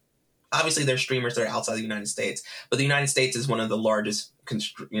 like, obviously there's streamers that are outside the United States, but the United States is one of the largest,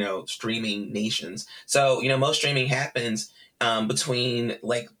 streaming nations. So, most streaming happens between,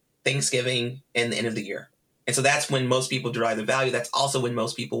 like, Thanksgiving and the end of the year. And so that's when most people derive the value. That's also when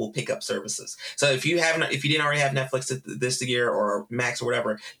most people will pick up services. So if you didn't already have Netflix this year or Max or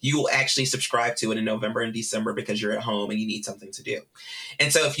whatever, you will actually subscribe to it in November and December because you're at home and you need something to do.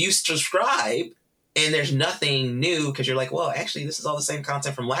 And so if you subscribe and there's nothing new because you're like, well, actually, this is all the same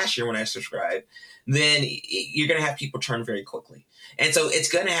content from last year when I subscribed, then you're going to have people turn very quickly. And so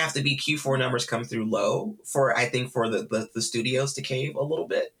it's going to have to be Q4 numbers come through low for the studios to cave a little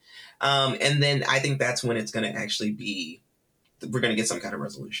bit. And then I think that's when it's going to actually be, we're going to get some kind of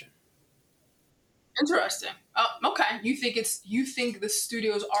resolution. Interesting. Okay. You think the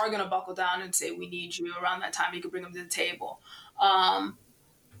studios are going to buckle down and say, we need you around that time. You can bring them to the table.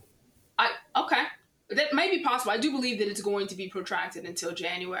 Okay. That might be possible. I do believe that it's going to be protracted until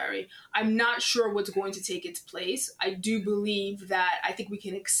January. I'm not sure what's going to take its place. I do believe that I think we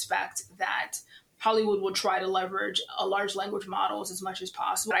can expect that Hollywood will try to leverage large language models as much as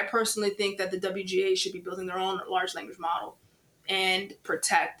possible. I personally think that the WGA should be building their own large language model and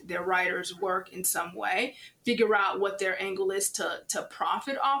protect their writers' work in some way, figure out what their angle is to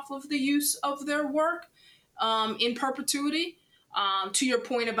profit off of the use of their work in perpetuity. To your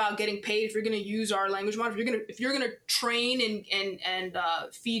point about getting paid, if you're going to use our language model, if you're going to train and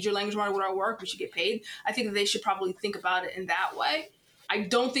feed your language model with our work, we should get paid. I think that they should probably think about it in that way. I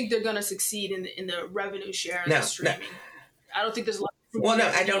don't think they're going to succeed in the revenue share of streaming. No. I don't think there's a lot. Well, no,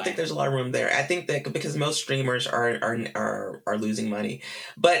 I don't think there's a lot of room there. I think that because most streamers are losing money,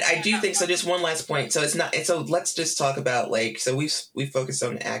 but I do think so. Just one last point. So it's not. So let's just talk about so we've focused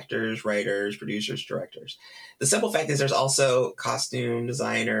on actors, writers, producers, directors. The simple fact is there's also costume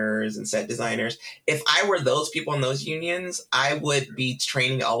designers and set designers. If I were those people in those unions, I would be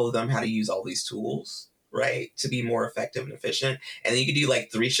training all of them how to use all these tools, right, to be more effective and efficient. And then you could do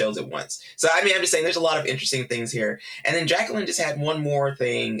 3 shows at once. So, I mean, I'm just saying there's a lot of interesting things here. And then Jacqueline just had one more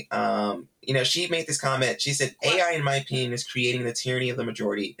thing. She made this comment. She said, AI, in my opinion, is creating the tyranny of the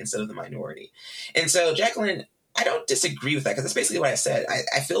majority instead of the minority. And so, Jacqueline, I don't disagree with that because that's basically what I said.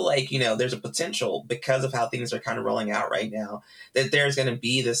 I feel like, there's a potential because of how things are kind of rolling out right now that there's going to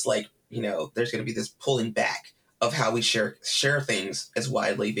be this there's going to be this pulling back of how we share things as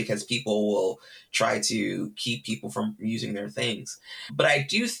widely because people will try to keep people from using their things. But I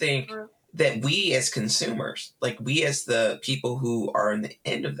do think that we as consumers, we as the people who are in the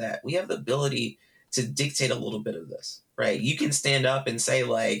end of that, we have the ability to dictate a little bit of this, right? You can stand up and say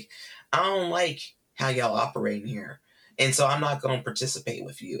I don't like how y'all operating here. And so I'm not going to participate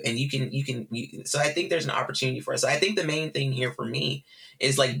with you. And you can. So I think there's an opportunity for us. So I think the main thing here for me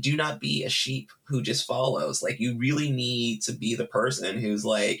is do not be a sheep who just follows. You really need to be the person who's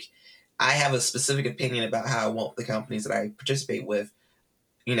I have a specific opinion about how I want the companies that I participate with,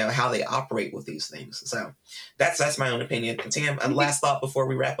 how they operate with these things. So that's my own opinion. And Tam, a last thought before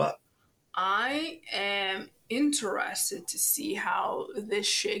we wrap up. I am interested to see how this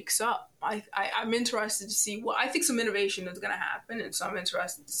shakes up. I'm interested to see I think some innovation is going to happen, and so I'm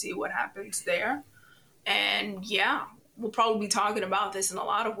interested to see what happens there. And yeah, we'll probably be talking about this in a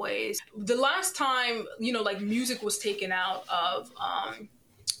lot of ways. The last time, music was taken out of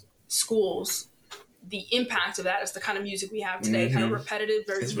schools, the impact of that is the kind of music we have today, kind of repetitive,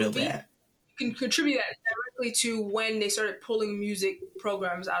 very it's loopy. Real bad. You can contribute that directly to when they started pulling music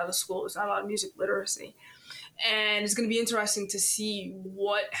programs out of the schools. Not a lot of music literacy. And it's going to be interesting to see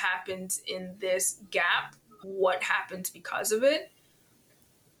what happens in this gap, what happens because of it.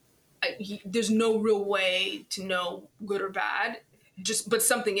 There's no real way to know good or bad, but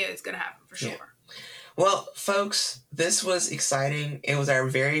something is going to happen for sure. Yeah. Well, folks, this was exciting. It was our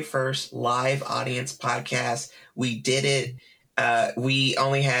very first live audience podcast. We did it. We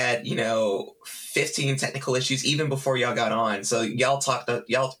only had, 15 technical issues even before y'all got on. So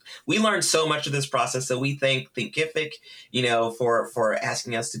we learned so much of this process. So we thank Thinkific, for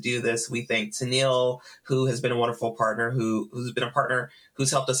asking us to do this. We thank Tanil, who has been a wonderful partner, who's been a partner,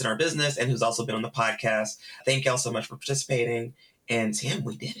 who's helped us in our business and who's also been on the podcast. Thank y'all so much for participating. And Tim,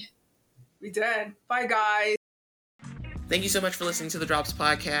 we did it. We did. Bye, guys. Thank you so much for listening to the Drops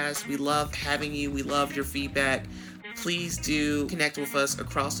Podcast. We love having you. We love your feedback. Please do connect with us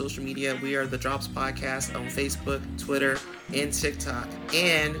across social media. We are The Drops Podcast on Facebook, Twitter, and TikTok.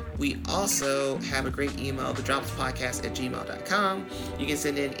 And we also have a great email, thedropspodcast@gmail.com. You can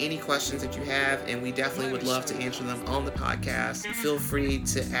send in any questions that you have, and we definitely would love to answer them on the podcast. Feel free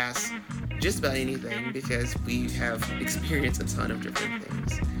to ask just about anything because we have experienced a ton of different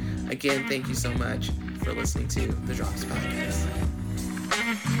things. Again, thank you so much for listening to The Drops Podcast.